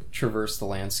has to traverse the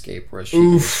landscape, whereas she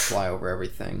can just fly over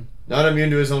everything. Not immune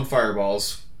to his own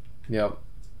fireballs. Yep.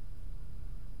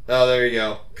 Oh, there you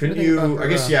go. Couldn't you? I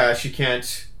guess she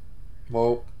can't.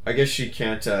 Well, I guess she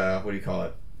can't. What do you call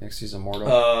it? Next, he's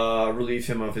immortal. Relieve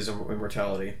him of his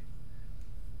immortality.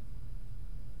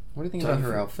 What do you think about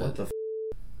her outfit? What the?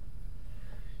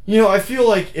 You know, I feel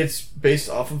like it's based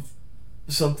off of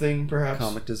something, perhaps.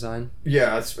 Comic design.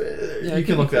 Yeah, it's. You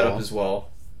can look that up as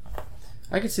well.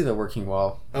 I could see that working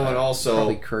well. Oh, and also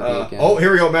probably Kirby again. Oh,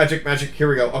 here we go, magic. Here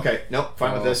we go. Okay, nope,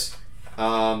 fine with this.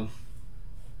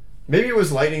 Maybe it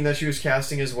was lightning that she was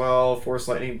casting as well, force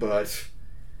lightning, but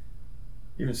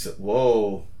even so,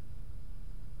 whoa.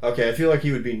 Okay, I feel like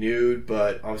he would be nude,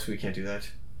 but obviously we can't do that.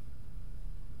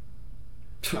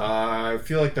 I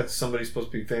feel like that's somebody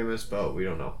supposed to be famous, but we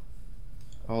don't know.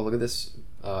 Oh, look at this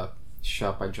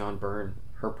shot by John Byrne.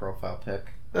 Her profile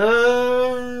pic.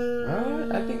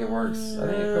 I think it works. I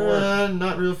think it could work.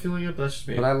 Not real feeling it, but that's just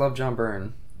me. But I love John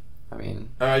Byrne. I mean,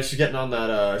 all right, she's getting on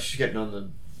that. She's getting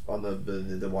on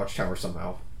the watchtower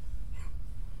somehow.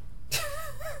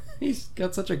 he's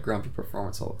got such a grumpy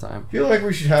performance all the time. I feel like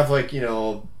we should have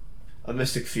a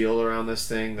mystic feel around this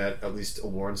thing that at least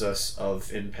warns us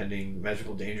of impending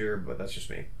magical danger, but that's just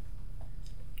me.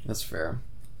 That's fair.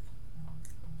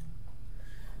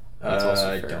 That's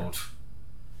also fair. I don't.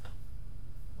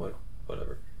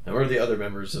 Whatever. Now, where are the other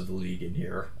members of the League in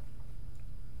here?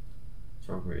 What's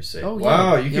wrong with me to say? Oh,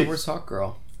 wow, yeah. Where's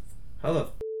Hawkgirl? How the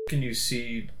can you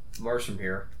see Mars from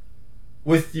here?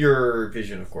 With your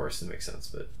vision, of course, that makes sense,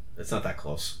 but it's not that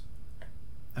close.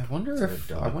 I wonder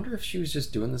if she was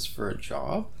just doing this for a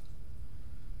job.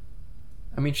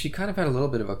 I mean, she kind of had a little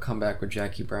bit of a comeback with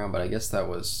Jackie Brown, but I guess that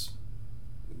was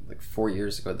like 4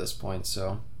 years ago at this point,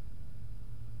 so...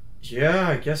 Yeah,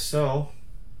 I guess so.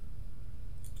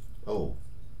 Oh.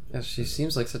 Yeah, she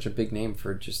seems like such a big name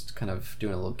for just kind of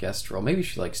doing a little guest role. Maybe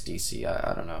she likes DC,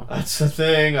 I don't know. That's the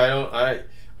thing, I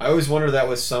always wonder that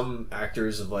with some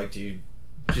actors of like, do you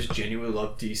just genuinely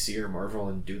love DC or Marvel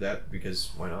and do that because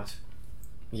why not?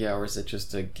 Yeah, or is it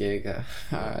just a gig?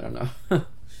 I don't know.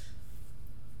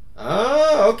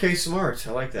 Okay, smart.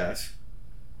 I like that.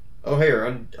 Oh, hey, our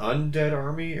Undead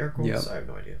Army, air quotes? Yep. I have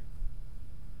no idea.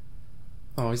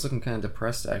 Oh, he's looking kind of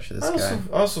depressed, actually, this guy.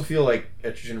 I also feel like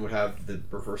Etrigan would have the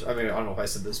reverse... I mean, I don't know if I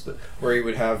said this, but where he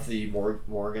would have the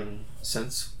Morgan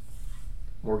sense.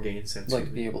 Morgaine sense.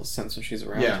 Like, be able to sense when she's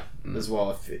around. Yeah, as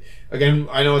well. Again,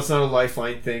 I know it's not a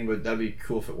lifeline thing, but that'd be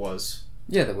cool if it was.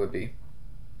 Yeah, that would be.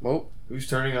 Well... Who's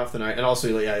turning off the night? And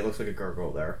also, yeah, he looks like a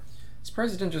gargoyle there.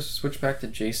 Surprised he didn't just switch back to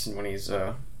Jason when he's...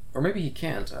 Or maybe he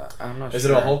can't. I'm not sure. Is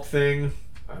it a Hulk thing?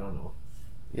 I don't know.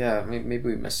 Yeah, maybe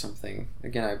we missed something.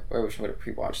 Again, I wish I would have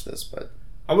pre-watched this, but...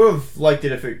 I would have liked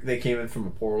it if they came in from a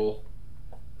portal.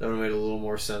 That would have made a little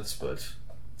more sense, but...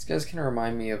 These guys kind of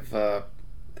remind me of the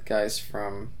guys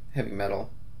from Heavy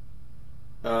Metal.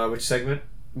 Which segment?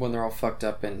 When they're all fucked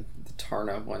up in the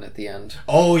Tarna one at the end.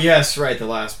 Oh, yes, right, the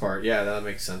last part. Yeah, that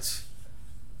makes sense.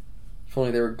 If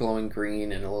only they were glowing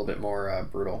green and a little bit more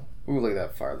brutal. Ooh, look at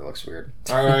that fire. That looks weird.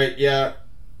 Alright, yeah.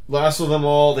 Last of them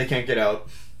all, they can't get out.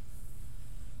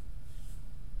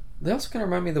 They also kind of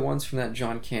remind me of the ones from that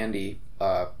John Candy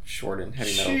short in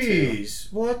Heavy Metal too.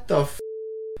 Jeez, what the f***?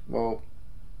 Well...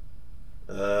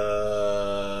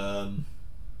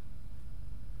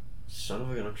 Son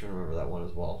of a gun, I'm trying to remember that one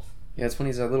as well. Yeah, it's when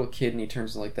he's a little kid and he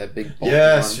turns into like that big...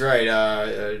 Yes, one. right.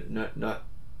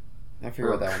 I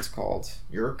forget what that one's called.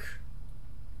 Yerk?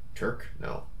 Turk?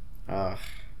 No. Uh,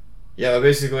 Yeah,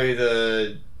 basically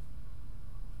the...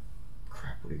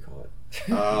 Crap, what do you call it?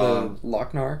 the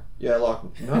Lochnar? Yeah, not,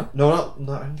 I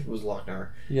don't think it was Lochnar.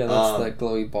 Yeah, that's that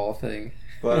glowy ball thing.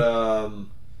 But,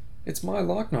 It's my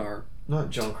Lochnar. not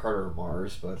John Carter of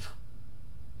Mars, but...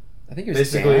 I think it was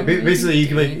Basically, Dan, maybe? basically you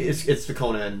can make... Dan? It's the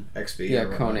Conan XP. Yeah, or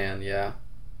whatever. Conan, yeah.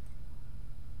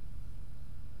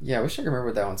 Yeah, I wish I could remember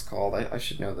what that one's called. I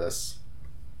should know this.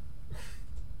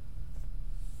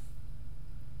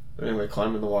 But anyway,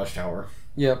 climbing the watchtower.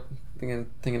 Yep.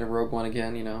 Thinking of Rogue One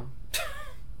again, you know.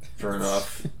 Fair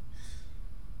enough.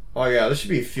 Oh yeah, this should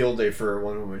be a field day for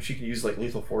Wonder Woman. She can use like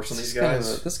lethal force on these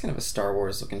guys. This is kind of a Star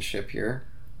Wars looking ship here.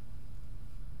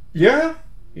 Yeah,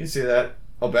 you can see that.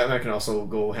 Oh, Batman can also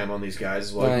go ham on these guys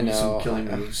as well. I He can use know. some killing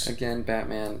moves. Again,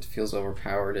 Batman feels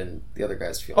overpowered, and the other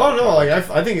guys feel. Oh no, overpowered. like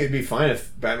I think it'd be fine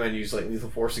if Batman used like lethal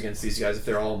force against these guys if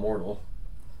they're all immortal.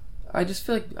 I just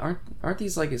feel like aren't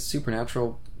these like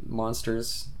supernatural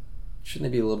monsters?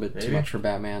 Shouldn't they be a little bit too Maybe. much for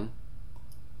Batman?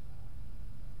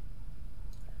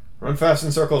 Run fast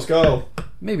in circles, go!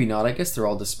 Maybe not. I guess they're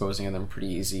all disposing of them pretty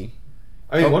easy.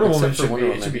 I mean, Oh, Wonder except Woman for should Wonder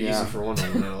be Woman, easy yeah. for Wonder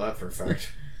Woman. I know that for a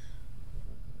fact.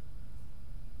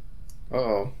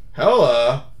 Oh,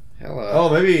 Hella. hello. Oh,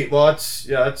 maybe. Well, that's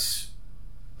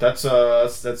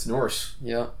Norse.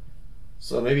 Yeah.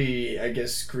 So maybe I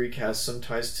guess Greek has some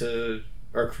ties to,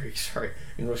 or Greek, sorry,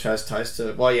 English has ties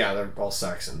to. Well, yeah, they're all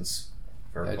Saxons.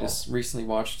 Fair I call. just recently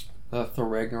watched Thor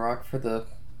Ragnarok for the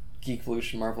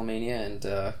Geekvolution Marvel Mania, and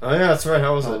Oh yeah, that's right.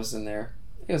 How was I it? was in there.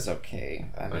 It was okay.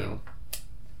 I know. mean,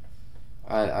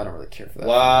 I don't really care for that.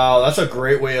 Wow, that's a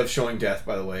great way of showing death.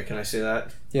 By the way, can I say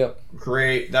that? Yep.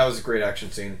 Great. That was a great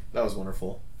action scene. That was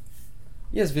wonderful.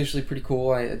 Yeah, it's visually pretty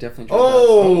cool. I definitely enjoyed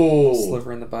Oh! that.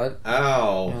 Sliver in the butt.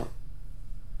 Ow! Yeah.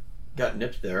 Got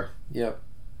nipped there. Yep.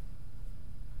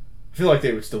 I feel like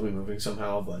they would still be moving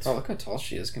somehow, but Oh, look how tall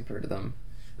she is compared to them.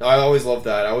 I always loved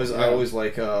that. I Yeah. always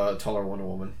like taller Wonder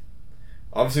Woman.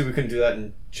 Obviously, we couldn't do that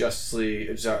in Justice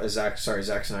League. Zack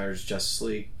Snyder's Justice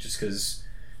League, just because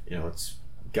it's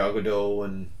Gal Gadot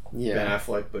and Yeah. Ben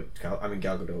Affleck. But Gal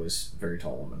Gadot is a very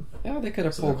tall woman. Yeah, they could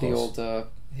have So they're pulled the close. old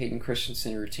Hayden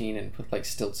Christensen routine and put like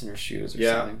stilts in her shoes or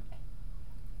Yeah. something.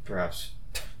 Perhaps.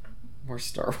 More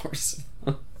Star Wars.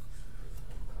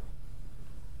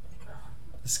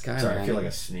 This guy. Sorry, I man. feel like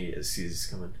a sneeze is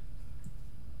coming.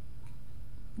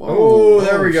 Whoa, Oh,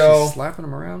 there we go. She's slapping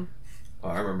him around. Oh,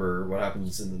 I remember what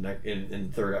happens in the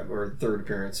in third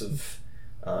appearance of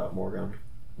Morgan.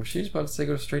 Was she just about to say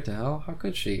go straight to hell? How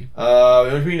could she?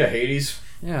 You mean to Hades?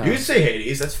 Yeah. You can say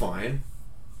Hades. That's fine.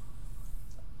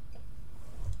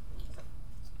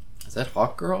 Is that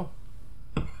Hawk Girl?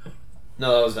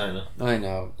 No, that was Dinah. I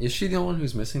know. Is she the only one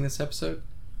who's missing this episode?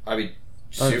 I mean,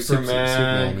 Oh, Superman,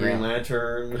 Superman, Green yeah.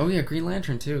 Lantern. Oh yeah, Green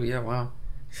Lantern too. Yeah, wow.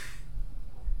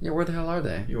 Yeah, where the hell are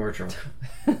they? You are drunk.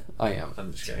 I am.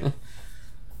 I'm just kidding.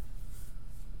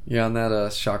 Yeah, on that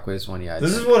Shockwaves one, yeah.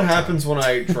 This is what happens when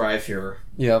I drive here,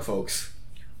 Yep. folks.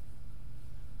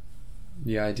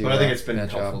 Yeah, I do. But I think it's been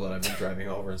bad helpful job. that I've been driving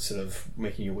over instead of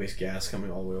making you waste gas coming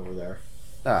all the way over there.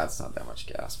 It's not that much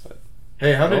gas, but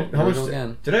Hey, how here we much go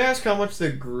again. did I ask how much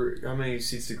how many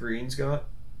seats the Greens got?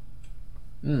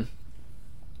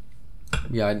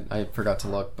 Yeah, I forgot to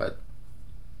look, but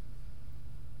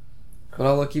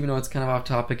I'll look. Even though it's kind of off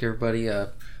topic, everybody.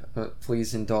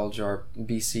 Please indulge our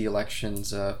BC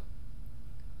elections. I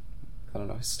don't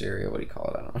know, hysteria. What do you call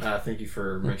it? I don't know. Thank you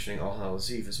for mentioning All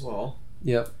Hallows Eve as well.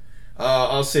 Yep.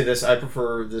 I'll say this: I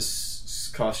prefer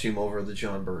this costume over the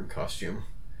John Byrne costume.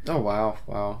 Oh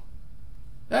wow.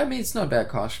 I mean, it's not a bad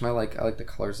costume. I like the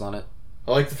colors on it.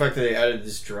 I like the fact that they added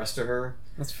this dress to her.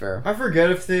 That's fair. I forget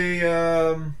if they.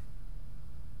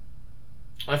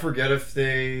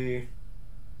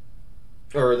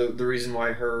 Or the reason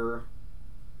why her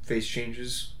face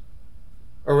changes,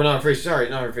 or not her face. Sorry,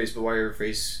 not her face, but why her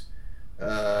face. She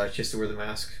has to wear the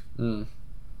mask.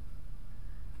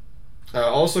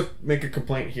 Also, make a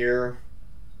complaint here.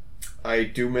 I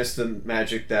do miss the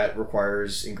magic that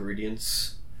requires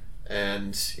ingredients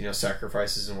and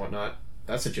sacrifices and whatnot.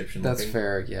 That's Egyptian. That's looking.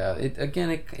 fair. Yeah.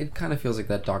 It kind of feels like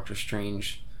that Doctor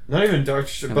Strange. Not even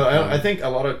Doctor, Kind but of I think a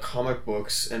lot of comic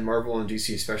books and Marvel and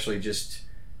DC especially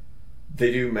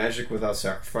they do magic without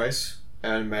sacrifice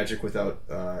and magic without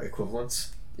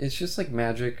equivalence, It's just like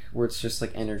magic, where it's just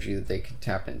like energy that they can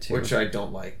tap into. which I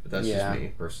don't like. But that's Yeah. just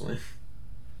me personally.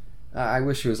 I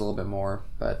wish it was a little bit more,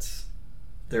 but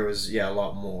There was a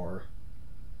lot more.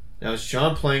 Now is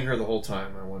John playing her the whole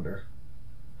time? I wonder.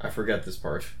 I forget this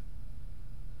part.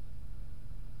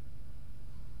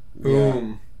 yeah.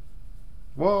 Boom.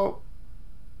 Whoa.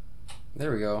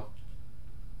 There we go.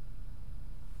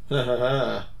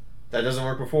 That doesn't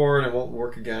work before, and it won't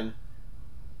work again.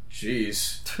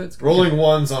 Jeez. It's Rolling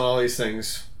ones on all these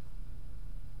things.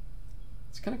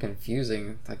 It's kind of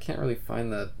confusing. I can't really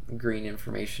find the green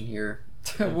information here.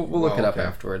 we'll look it up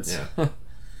afterwards. Yeah.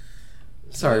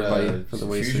 Sorry, buddy, for the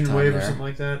waste of fusion time wave there. or something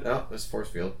like that. Oh, that's force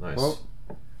field. Nice. Whoa.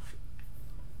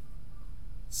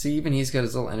 See, even he's got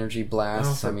his little energy Oh,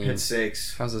 blasts. for I mean, pit's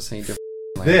sakes. how's this any different?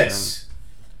 from This.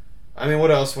 I mean,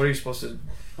 what else? What are you supposed to? Lantern?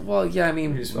 Well, yeah. I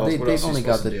mean, What else are you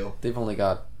supposed to do? they've only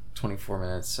got 24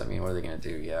 minutes. I mean, what are they gonna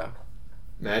do? Yeah.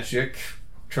 Magic.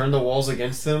 Turn the walls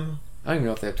against them. I don't even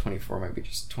know if they have 24. It might be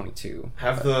just 22.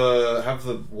 Have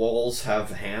the walls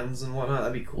have hands and whatnot.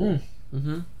 That'd be cool.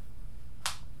 Mm-hmm.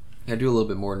 Yeah, do a little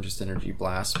bit more than just energy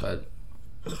blast, but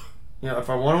Yeah, if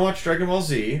I want to watch Dragon Ball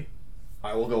Z,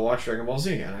 I will go watch Dragon Ball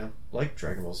Z, and I like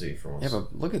Dragon Ball Z for once. yeah.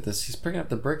 But look at this. He's picking up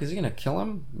the brick. Is he gonna kill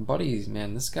him, buddies?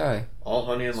 Man, this guy. All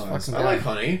honey and This lies. fucking I guy. like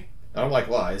honey. I don't like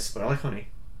lies, but I like honey.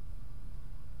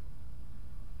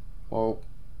 Well,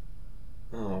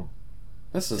 Oh,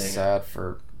 this is Dang it. sad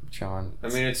for John. I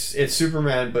mean, it's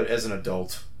Superman, but as an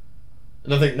adult.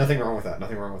 Nothing wrong with that.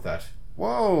 Nothing wrong with that.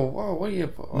 Whoa, what are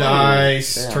you? Oh,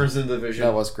 Nice. damn. Turns into the Vision.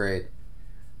 That was great.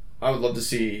 I would love to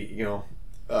see,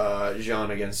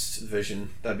 Jean against Vision.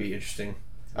 That'd be interesting.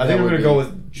 I That think I'm would going to be- go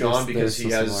with Jean they're because he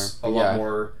so has similar. a lot Yeah.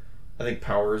 more, I think,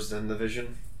 powers than the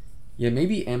Vision. Yeah,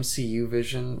 maybe MCU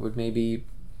Vision would maybe.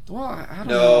 Well, I don't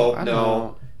know. I don't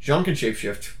know. Jean can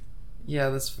shapeshift. Yeah,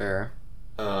 that's fair.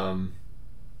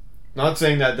 Not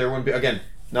saying that there wouldn't be, again,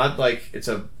 not like it's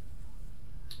a...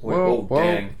 Whoa,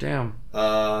 dang. damn.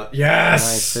 Yes!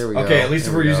 Nice, there we Okay, go. at least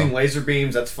There if we're we go. using laser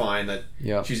beams, that's fine. That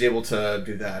Yep. she's able to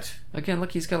do that. Again,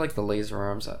 look, he's got like the laser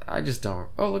arms. I just don't.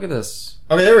 Oh, look at this.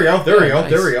 Okay, there we go. There we Yeah, go. nice.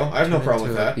 There we go. I have no Turned problem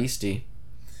with into a that. Beastie.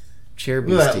 Chair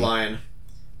Look at beastie. that lion.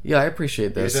 Yeah, I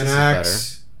appreciate this. Here's This an is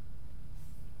axe.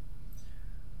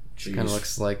 better. Kind of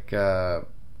looks like a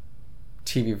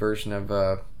TV version of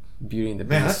Beauty and the Beast.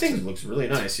 Man, that thing looks really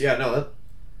nice. Yeah, no, that...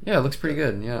 Yeah, it looks pretty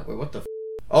good. Yeah, Wait, what the...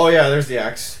 Oh, yeah, there's the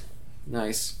axe.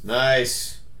 nice.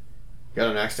 Nice. Got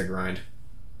an axe to grind.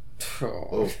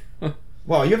 Oh.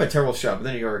 Wow, you have a terrible shot, but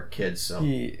then you're a kid, so...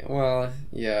 Well,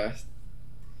 yeah.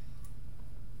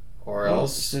 Or Oh,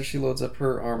 else... so she loads up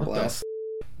her arm What the blast.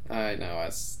 I know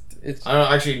it's. I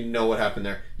don't actually know what happened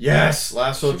there. Yes!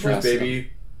 Lasso She truth, blasted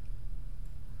baby.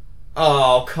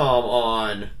 Oh, come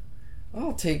on.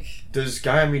 I'll take. Does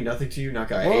Gaia mean nothing to you? Not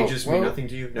Gaia. Whoa, Aegis mean whoa. nothing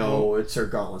to you? No, it's her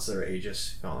gauntlets that are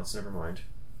Aegis. Gauntlets, never mind.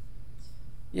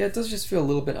 Yeah, it does just feel a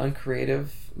little bit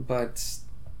uncreative, but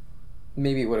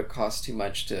maybe it would have cost too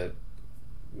much to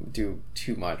do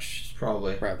too much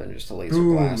Probably. rather than just a laser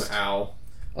Boom, blast. ow.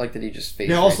 I like that he just phased.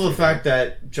 Yeah, right also the through fact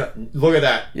that... Look at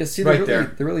that. Yeah, see, right they're really,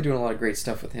 there. they're really doing a lot of great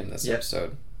stuff with him this Yep.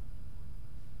 episode.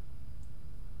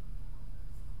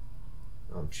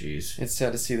 Oh, jeez. It's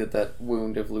sad to see that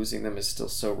wound of losing them is still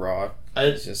so raw.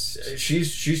 It's just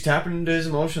She's tapping into his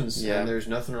emotions, Yeah. and there's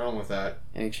nothing wrong with that.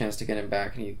 any chance to get him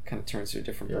back, and he kind of turns to a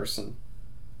different Yep. person.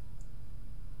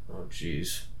 Oh,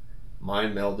 jeez.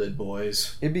 Mind melded,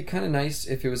 boys. It'd be kind of nice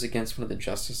if it was against one of the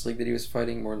Justice League that he was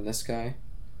fighting more than this guy,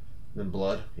 Then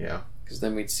blood, yeah. because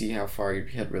then we'd see how far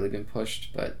he had really been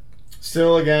pushed. But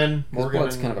Still, again, 'Cause Morgan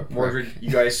Blood's and kind of a prick. Mordred,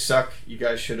 you guys suck. You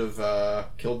guys should have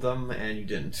killed them, and you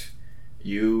didn't.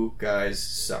 You guys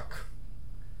suck.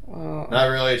 Not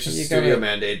really, it's just You studio gotta-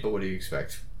 mandate, but what do you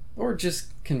expect? or just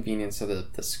convenience of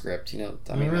the script, you know.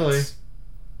 I mean, Really? that's-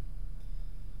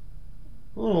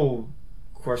 A little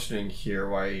questioning here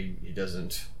why he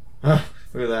doesn't. Look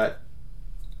at that.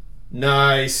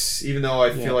 Nice. Even though I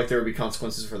Yeah. feel like there would be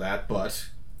consequences for that, but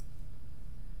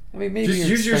I mean, maybe just you're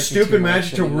use your expecting too stupid much.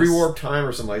 magic to I mean, this- rewarp time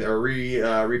or something like that, or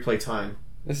replay time.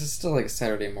 This is still like a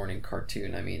Saturday morning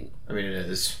cartoon. I mean, I mean, it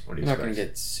is. What do you you're not expect? going to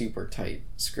get super tight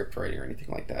script writing or anything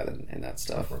like that and that Of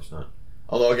stuff. course not.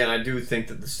 Although, again, I do think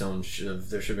that the stone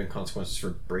there should have been consequences for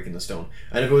breaking the stone.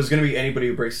 And if it was going to be anybody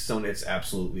who breaks the stone, it's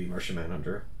absolutely Martian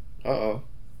Manhunter. Uh-oh.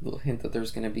 Little hint that there's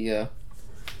going to be a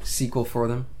sequel for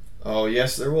them. Oh,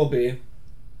 yes, there will be.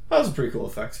 That was a pretty cool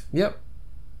effect. Yep.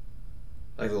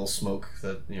 Like a little smoke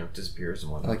that, disappears and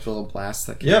I whatnot. like the little blast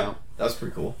that came Yep, out. that was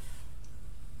pretty cool.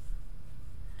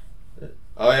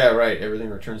 Oh, yeah, right. Everything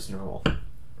returns to normal.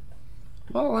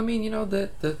 Well, I mean,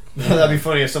 that That'd be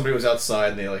funny if somebody was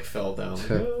outside and they, fell down. Like,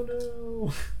 Huh.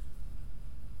 oh,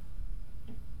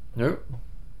 no. Nope.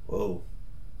 Whoa.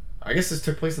 I guess this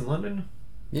took place in London?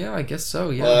 Yeah, I guess so,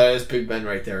 yeah. Well, there's Big Ben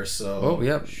right there, so... Oh,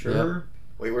 yep, Sure.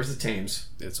 Wait, where's the Thames?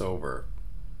 It's over.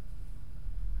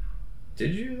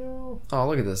 Did you, though? Oh,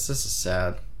 look at this. This is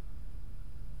sad.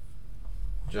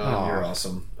 John, Aw. you're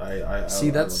awesome. I See,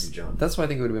 love that's you, John. that's why I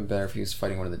think it would have been better if he was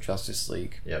fighting one of the Justice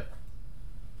League. Yep.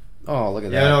 Oh, look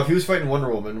at Yeah, that. no, if he was fighting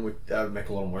Wonder Woman, that would make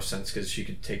a little more sense because she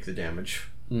could take the damage.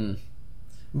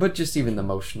 But just even the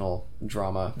emotional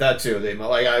drama. That too.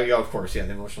 Of course, yeah,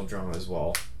 the emotional drama as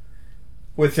well.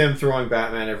 With him throwing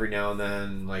Batman every now and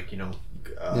then,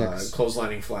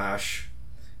 clotheslining Flash.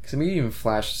 Because I mean, even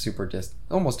Flash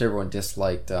almost everyone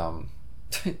disliked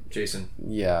Jason.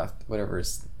 Yeah, whatever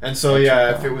is. And so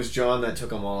if it was John that took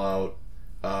them all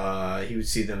out, he would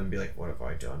see them and be like, "What have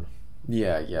I done?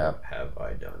 Yeah. What have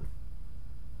I done?"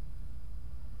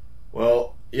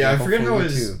 Well, I forget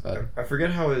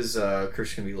how his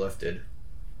curse can be lifted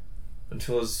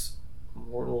until his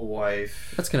mortal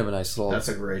wife. That's kind of a nice little. That's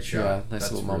a great shot. Yeah, nice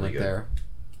That's little really moment good. there.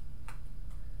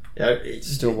 Yeah,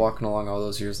 still walking along all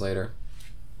those years later.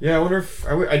 Yeah, I wonder if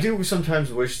I do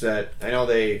sometimes wish that I know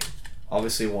they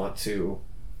obviously want to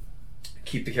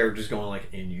keep the characters going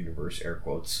like in universe air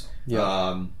quotes.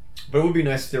 Yeah. But it would be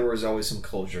nice if there was always some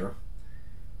closure.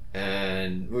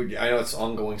 And I know it's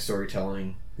ongoing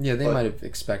storytelling. Yeah, they might have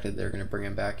expected they're going to bring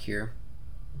him back here.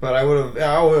 But I would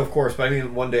have, of course. But I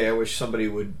mean, one day I wish somebody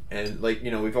would, and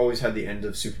we've always had the end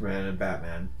of Superman and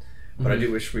Batman. But I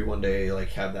do wish we one day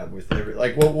have that with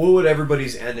what would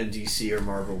everybody's end in DC or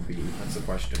Marvel be? That's the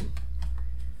question.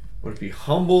 Would it be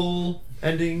humble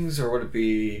endings or would it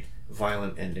be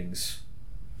violent endings?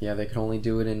 Yeah, they can only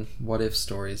do it in what if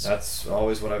stories. That's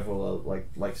always what I would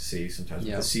like to see sometimes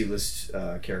with the C-list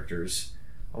characters.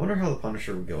 I wonder how the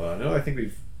Punisher would go out. I think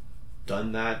we've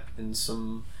done that in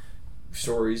some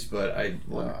stories, but I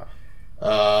wonder.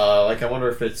 I wonder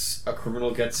if it's a criminal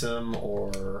gets him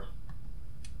or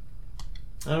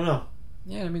I don't know.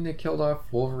 Yeah, I mean they killed off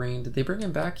Wolverine. Did they bring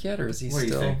him back yet, or is he what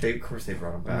still? What do you think? Of course they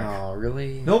brought him back. Oh,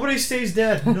 really? Nobody stays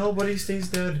dead. Nobody stays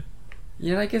dead.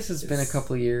 Yeah, I guess it's been a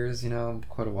couple of years.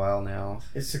 Quite a while now.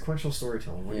 It's sequential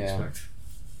storytelling. What do you expect?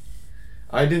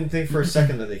 I didn't think for a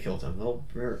second that they killed him. They'll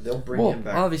bring him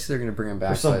back. Obviously they're going to bring him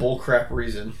back for some bullcrap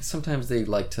reason. Sometimes they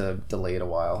like to delay it a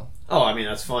while. Oh, I mean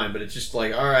that's fine, but it's just all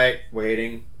right,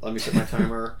 waiting. Let me set my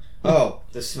timer. Oh,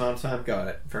 this amount of time, got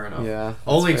it. Fair enough. Yeah.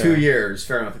 Only 2 years.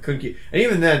 Fair enough. It couldn't keep. And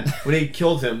even then, when they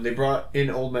killed him, they brought in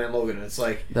Old Man Logan, and it's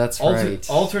like that's right.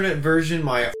 Alternate version.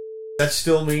 That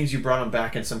still means you brought him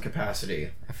back in some capacity.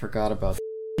 I forgot about.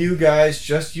 You guys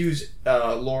just use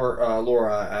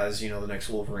Laura as the next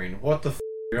Wolverine. What the?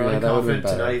 You're not confident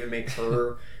to not even make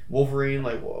her Wolverine.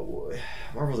 Marvel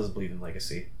doesn't believe in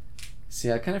legacy. See,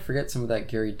 I kind of forget some of that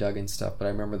Gary Duggan stuff, but I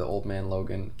remember the Old Man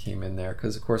Logan came in there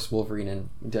because, of course, Wolverine and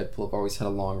Deadpool have always had a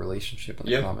long relationship in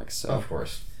the comics. So of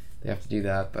course they have to do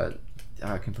that. But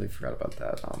I completely forgot about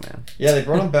that. Oh man. Yeah, they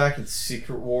brought him back in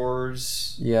Secret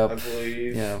Wars. Yep. I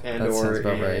believe. Yeah, and that sounds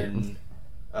about in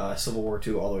Civil War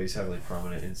II, although he's heavily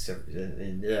prominent in Civil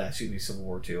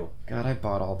War II. God, I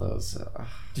bought all those.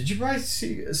 Did you buy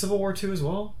Civil War II as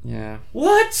well? Yeah.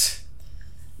 What?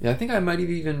 Yeah, I think I might have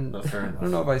even. Fair enough. I don't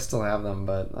know if I still have them,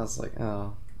 but I was like,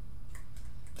 oh.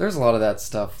 There's a lot of that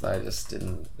stuff that I just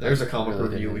didn't. There's a comic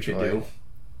review we could do.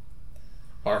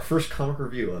 Our first comic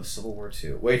review of Civil War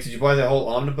II. Wait, did you buy the whole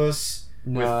omnibus?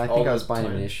 No, I think I was buying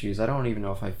them in issues. I don't even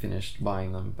know if I finished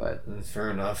buying them, but fair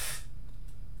enough.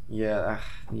 Yeah.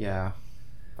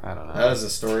 I don't know. That is a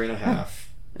story and a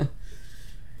half.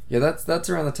 Yeah, that's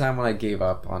around the time when I gave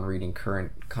up on reading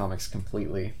current comics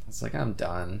completely. It's like I'm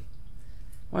done.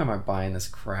 Why am I buying this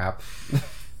crap?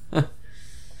 I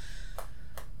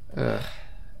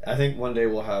think one day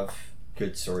we'll have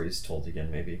good stories told again,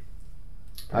 maybe.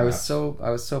 Perhaps. I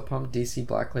was so pumped. DC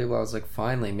Black Label. I was like,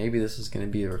 finally, maybe this is going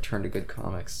to be a return to good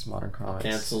comics, modern comics.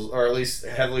 Cancels, or at least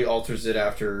heavily alters it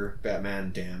after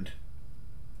Batman Damned.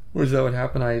 Was that what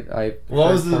happened? That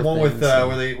was the one with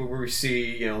where we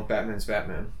see Batman's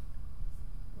Batman.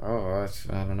 Oh,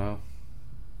 I don't know.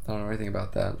 I don't know anything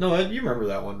about that. No, you remember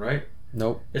that one, right?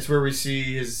 Nope. It's where we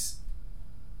see his.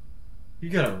 You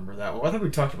gotta remember that one. I think we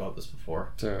talked about this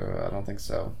before. I don't think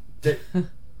so.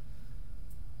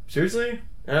 Seriously?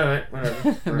 Alright,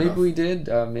 whatever. Maybe we did.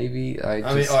 Maybe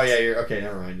you're okay.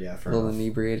 Never mind. Yeah, fair a little enough.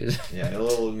 Inebriated. Yeah, a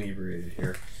little inebriated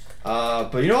here.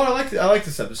 But you know what? I like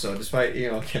this episode, despite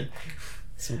again.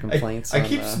 Some complaints. I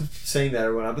keep saying that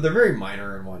or whatnot, but they're very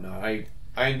minor and whatnot.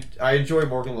 I enjoy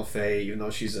Morgan Le Fay, even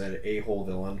though she's an a-hole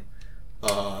villain.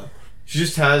 She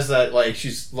just has that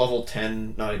she's level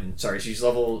 10. Not even. Sorry, she's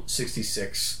level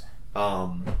 66.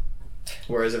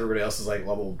 Whereas everybody else is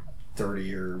level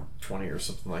 30 or 20 or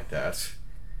something like that.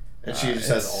 And she just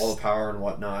has all the power and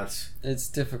whatnot. It's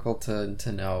difficult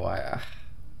to know.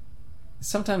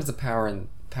 Sometimes the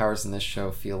powers in this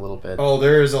show feel a little bit. Oh,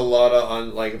 there is a lot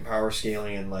of power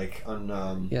scaling and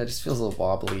yeah, it just feels a little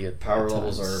wobbly. Power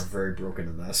levels are very broken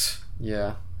in this.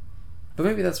 Yeah, But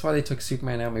maybe that's why they took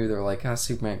Superman out. Maybe they're like,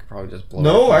 Superman could probably just blow.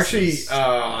 No, up actually, pieces.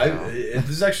 this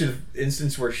is actually the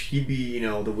instance where he'd be,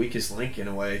 the weakest link in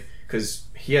a way, because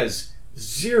he has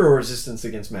zero resistance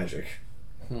against magic.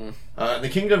 In the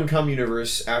Kingdom Come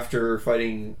universe, after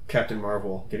fighting Captain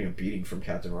Marvel, getting a beating from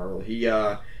Captain Marvel, he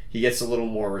gets a little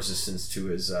more resistance to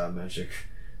his magic,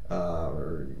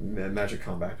 or magic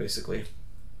combat, basically.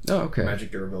 Oh, okay.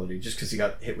 Magic durability, just because he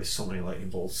got hit with so many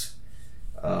lightning bolts.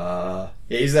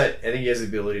 He's that. I think he has the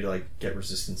ability to like get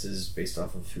resistances based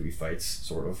off of who he fights,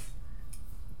 sort of.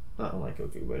 Not unlike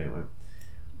Goku, but anyway.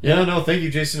 Yeah, no, thank you,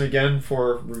 Jason, again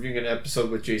for reviewing an episode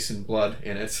with Jason Blood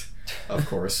in it, of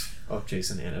course, of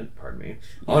Jason in it. Pardon me.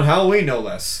 On Halloween, no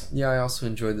less. Yeah, I also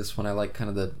enjoyed this one. I like kind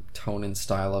of the tone and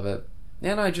style of it,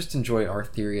 and I just enjoy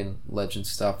Arthurian legend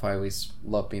stuff. I always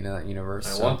love being in that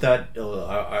universe. I want that.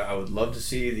 I would love to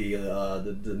see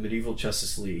the medieval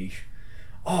Justice League.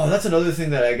 Oh, that's another thing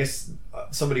that I guess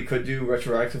somebody could do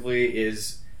retroactively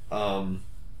is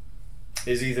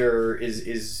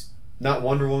not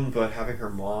Wonder Woman, but having her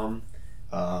mom.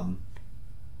 Oh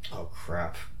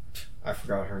crap, I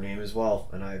forgot her name as well,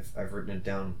 and I've written it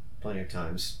down plenty of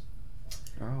times.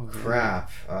 Oh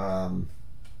crap. Not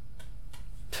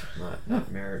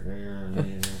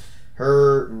Merit.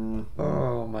 Her.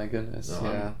 Oh my goodness.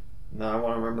 No, yeah. No, I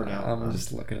want to remember now. I'm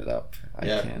just looking it up. I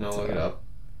can't. Look it up.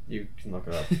 You can look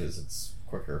it up because it's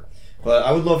quicker. But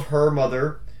I would love her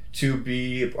mother to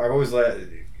be. I've always let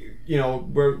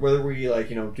whether we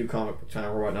do comic book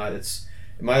time or whatnot. It's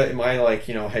in my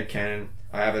headcanon.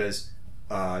 I have it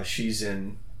as she's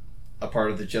in a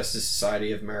part of the Justice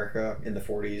Society of America in the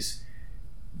 40s.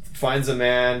 Finds a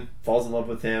man, falls in love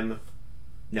with him,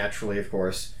 naturally, of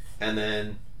course, and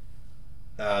then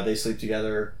they sleep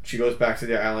together. She goes back to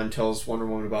the island, tells Wonder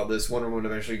Woman about this. Wonder Woman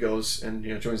eventually goes and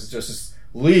joins the Justice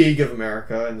League of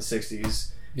America in the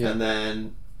 60s. Yeah. And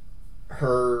then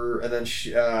her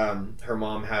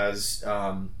mom has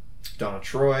Donna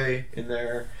Troy in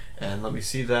there, and let me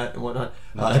see that and whatnot.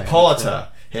 Hippolyta.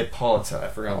 I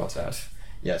forgot about that.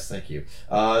 Yes, thank you.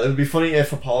 It would be funny if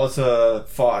Hippolyta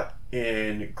fought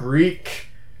in Greek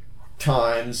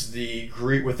times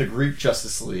with the Greek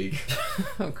Justice League.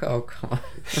 Oh, come on.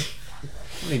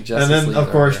 And then, of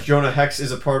course, Jonah Hex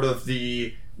is a part of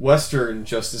the Western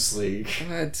Justice League.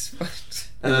 What?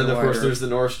 And then, of course, there's the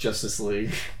Norse Justice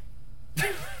League.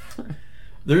 I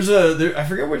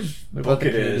forget which book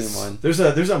it is. One? There's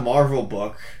a Marvel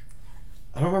book.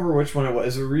 I don't remember which one it was.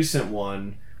 It's a recent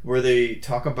one where they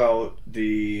talk about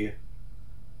the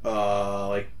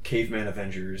caveman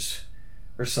Avengers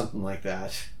or something like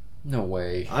that. No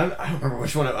way. I don't remember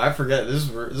which one. I forget. This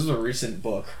is a recent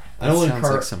book. That sounds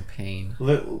like some pain.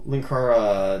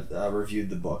 Linkara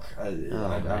reviewed the book. I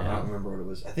don't remember what it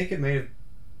was. I think it may have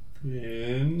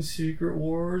been Secret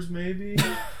Wars, maybe?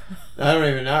 I don't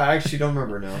even know. I actually don't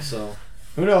remember now, so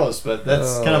who knows? But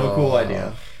that's kind of a cool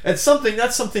idea. That's something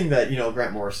that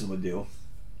Grant Morrison would do.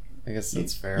 I guess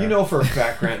that's fair. For a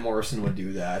fact Grant Morrison would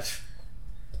do that.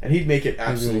 And he'd make it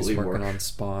absolutely work. He's working on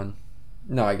Spawn.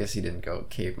 No, I guess he didn't go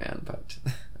caveman, but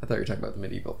I thought you were talking about the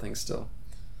medieval thing still.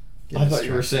 I thought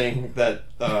you were saying that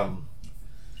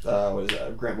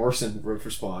Grant Morrison wrote for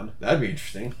Spawn. That'd be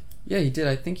interesting. Yeah, he did.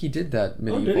 I think he did that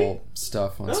medieval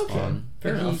stuff on Spawn.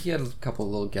 Fair enough. He had a couple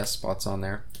of little guest spots on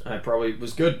there. I probably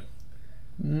was good.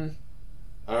 I don't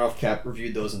know if Cap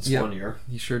reviewed those in Spawn year.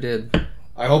 He sure did.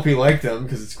 I hope he liked them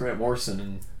because it's Grant Morrison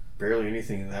and barely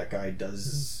anything that guy does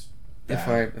is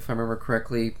bad. If I remember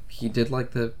correctly, he did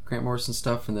like the Grant Morrison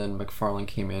stuff, and then McFarlane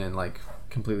came in and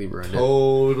completely ruined it.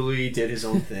 Totally did his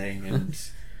own thing, and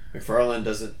McFarlane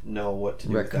doesn't know what to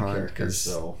do with that character.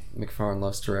 So McFarlane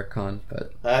loves to retcon,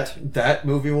 but that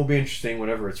movie will be interesting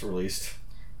whenever it's released.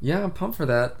 Yeah, I'm pumped for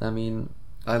that. I mean,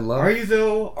 I love. Are you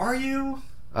though? Are you?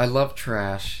 I love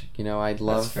trash. I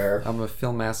love. That's fair. I'm a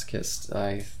film masochist.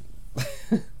 I've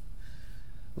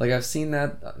seen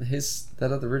that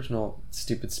other original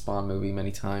stupid Spawn movie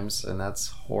many times, and that's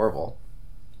horrible.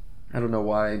 I don't know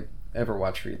why I ever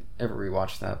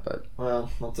rewatched that, but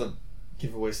not to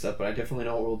give away stuff, but I definitely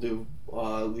know what we'll do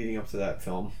leading up to that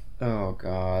film. Oh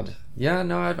God, yeah,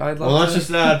 no, I'd love. Well, not just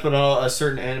that, but a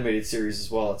certain animated series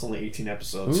as well. It's only 18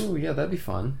 episodes. Ooh, yeah, that'd be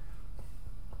fun.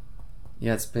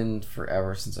 Yeah, it's been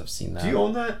forever since I've seen that. Do you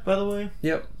own that, by the way?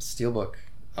 Yep, Steelbook.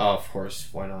 Oh, of course.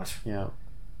 Why not? Yeah.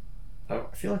 I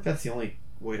feel like that's the only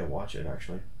way to watch it,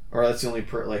 actually. Or that's the only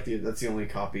that's the only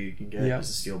copy you can get is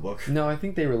a Steelbook. No, I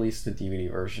think they released a DVD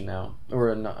version now,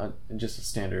 or just a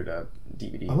standard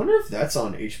DVD. I wonder if that's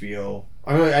on HBO.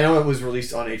 I know it was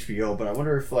released on HBO, but I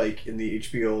wonder if in the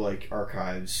HBO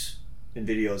archives in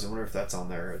videos. I wonder if that's on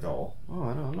there at all. Oh,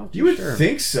 I'm not too You would sure.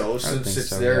 think so, would since think it's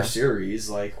so, their yeah. series.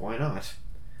 Like, why not?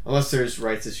 Unless there's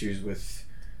rights issues with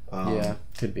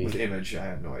could be. with Image. I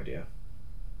have no idea.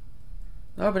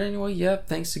 Oh, but anyway, yeah.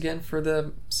 Thanks again for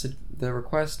the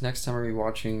request. Next time we'll be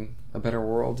watching A Better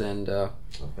World, and A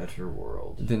Better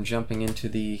World. then jumping into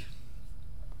the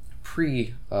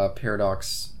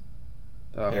Paradox,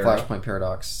 Era. Flashpoint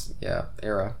Paradox,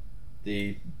 era.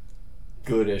 The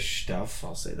goodish stuff.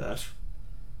 I'll say that.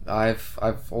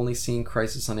 I've only seen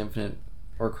Crisis on Infinite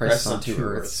or Crisis on Two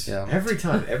Earths. Yeah, Every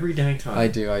time, every dang time. I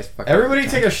do. Everybody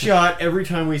take a shot every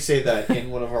time we say that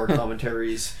in one of our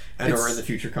commentaries and or in the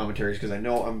future commentaries, because I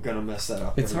know I'm gonna mess that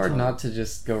up. It's every hard time. not to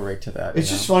just go right to that. It's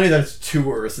just funny that it's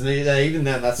two Earths, and even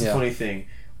then, that's the funny thing.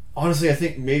 Honestly, I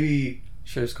think maybe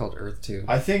should have called Earth 2.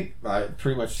 I think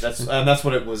pretty much that's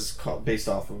what it was based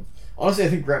off of. Honestly, I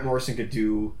think Grant Morrison could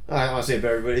do. I don't want to say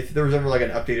better, but if there was ever like an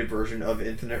updated version of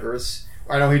Infinite Earths,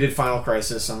 I know he did Final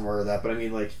Crisis somewhere of that, but I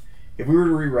mean, like, if we were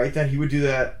to rewrite that, he would do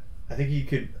that. I think he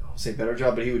could. I'll say better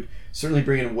job, but he would certainly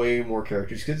bring in way more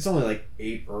characters because it's only like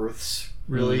 8 Earths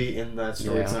really in that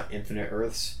story. Yeah. It's not infinite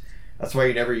Earths. That's why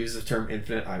you never use the term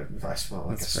infinite. If I smell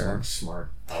like That's a fair.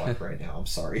 smart aleck right now, I'm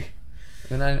sorry.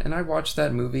 And I watched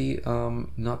that movie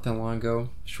not that long ago,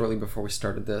 shortly before we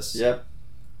started this. Yep.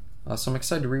 So I'm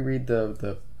excited to reread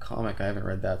the comic. I haven't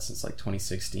read that since like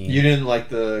 2016. You didn't like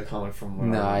the comic from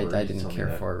when No, I remember you didn't telling me care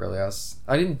that. for it really.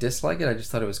 I didn't dislike it. I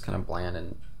just thought it was kind of bland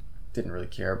and didn't really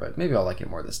care. But maybe I'll like it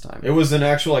more this time. It was an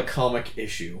actual like comic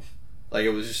issue. Like it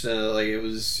was just like it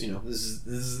was. This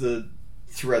is the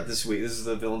threat this week. This is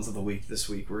the villains of the week this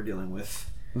week we're dealing with.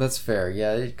 That's fair.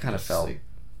 Yeah, it kind of felt.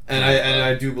 And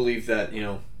I do believe that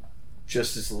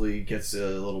Justice League gets a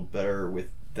little better with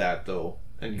that though,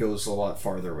 and goes a lot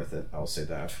farther with it. I'll say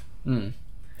that. Mm.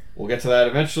 We'll get to that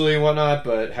eventually and whatnot.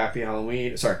 But happy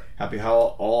Halloween. Sorry,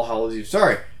 All Hallows Eve.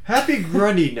 Sorry, happy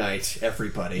Grundy night,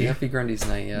 everybody. Happy Grundy's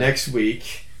night. Yeah. Next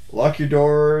week, lock your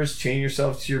doors, chain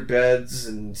yourself to your beds,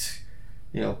 and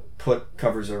put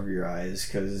covers over your eyes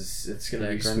because it's gonna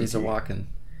be Grundy's spooky. a walking.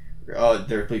 Oh,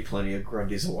 there'll be plenty of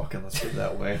Grundys a walking. Let's put it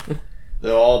that way.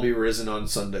 They'll all be risen on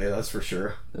Sunday. That's for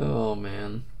sure. Oh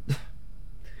man. Good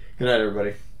night,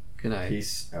 everybody. Good night.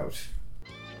 Peace out.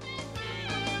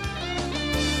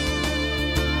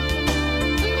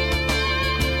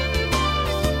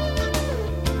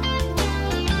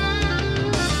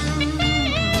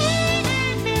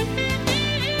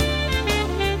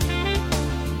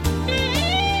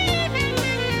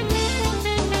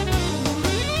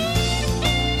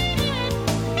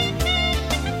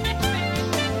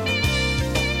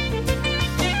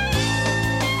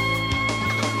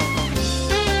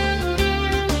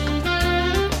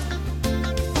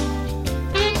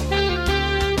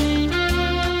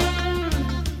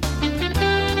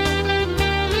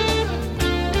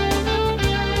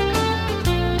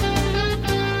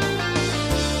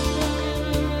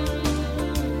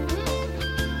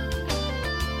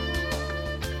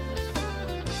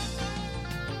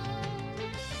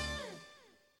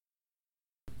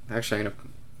 Actually, I'm gonna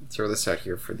throw this out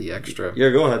here for the extra. Yeah,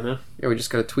 go ahead, man. Yeah, we just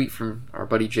got a tweet from our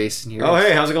buddy Jason here. Oh,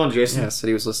 hey, how's it going, Jason? Yeah, said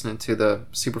he was listening to the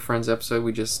Super Friends episode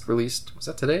we just released. Was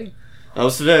that today? That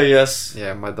was today, yes.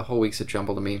 Yeah, the whole week's a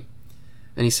jumble to me.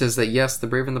 And he says that yes, The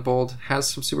Brave and the Bold has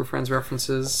some Super Friends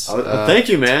references. Thank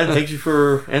you, man. Thank you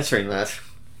for answering that.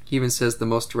 He even says the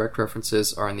most direct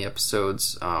references are in the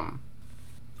episodes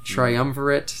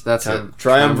Triumvirate, that's it.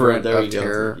 Triumvirate, there of we go.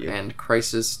 Terror, Thank you. and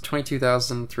Crisis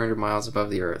 22,300 miles above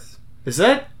the Earth. Is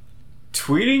that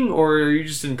tweeting, or are you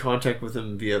just in contact with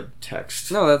him via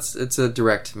text? No, it's a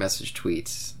direct message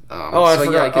tweet. I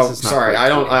forgot. Yeah, I guess it's not sorry,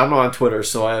 quite tweeting. I'm not on Twitter,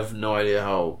 so I have no idea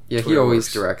how. Yeah, he Twitter always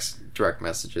works. directs direct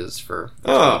messages for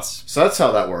Oh, tweets. so that's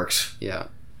how that works. Yeah.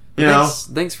 You know,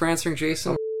 Thanks for answering,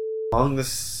 Jason. how long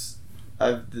this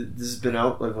has been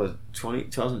out? Like what,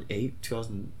 2008,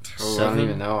 2007? Oh, I don't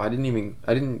even know. I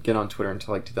didn't get on Twitter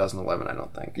until like 2011. I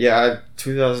don't think. Yeah,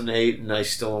 2008, and I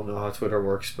still don't know how Twitter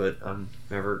works, but I'm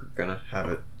never gonna have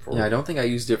it. Yeah, I don't think I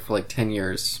used it for like 10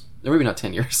 years. Or maybe not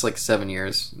 10 years, like 7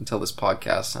 years until this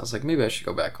podcast. And I was like, maybe I should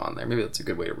go back on there. Maybe that's a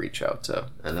good way to reach out to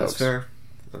And that's folks. fair.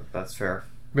 That's fair.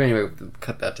 But anyway, we'll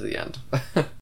cut that to the end.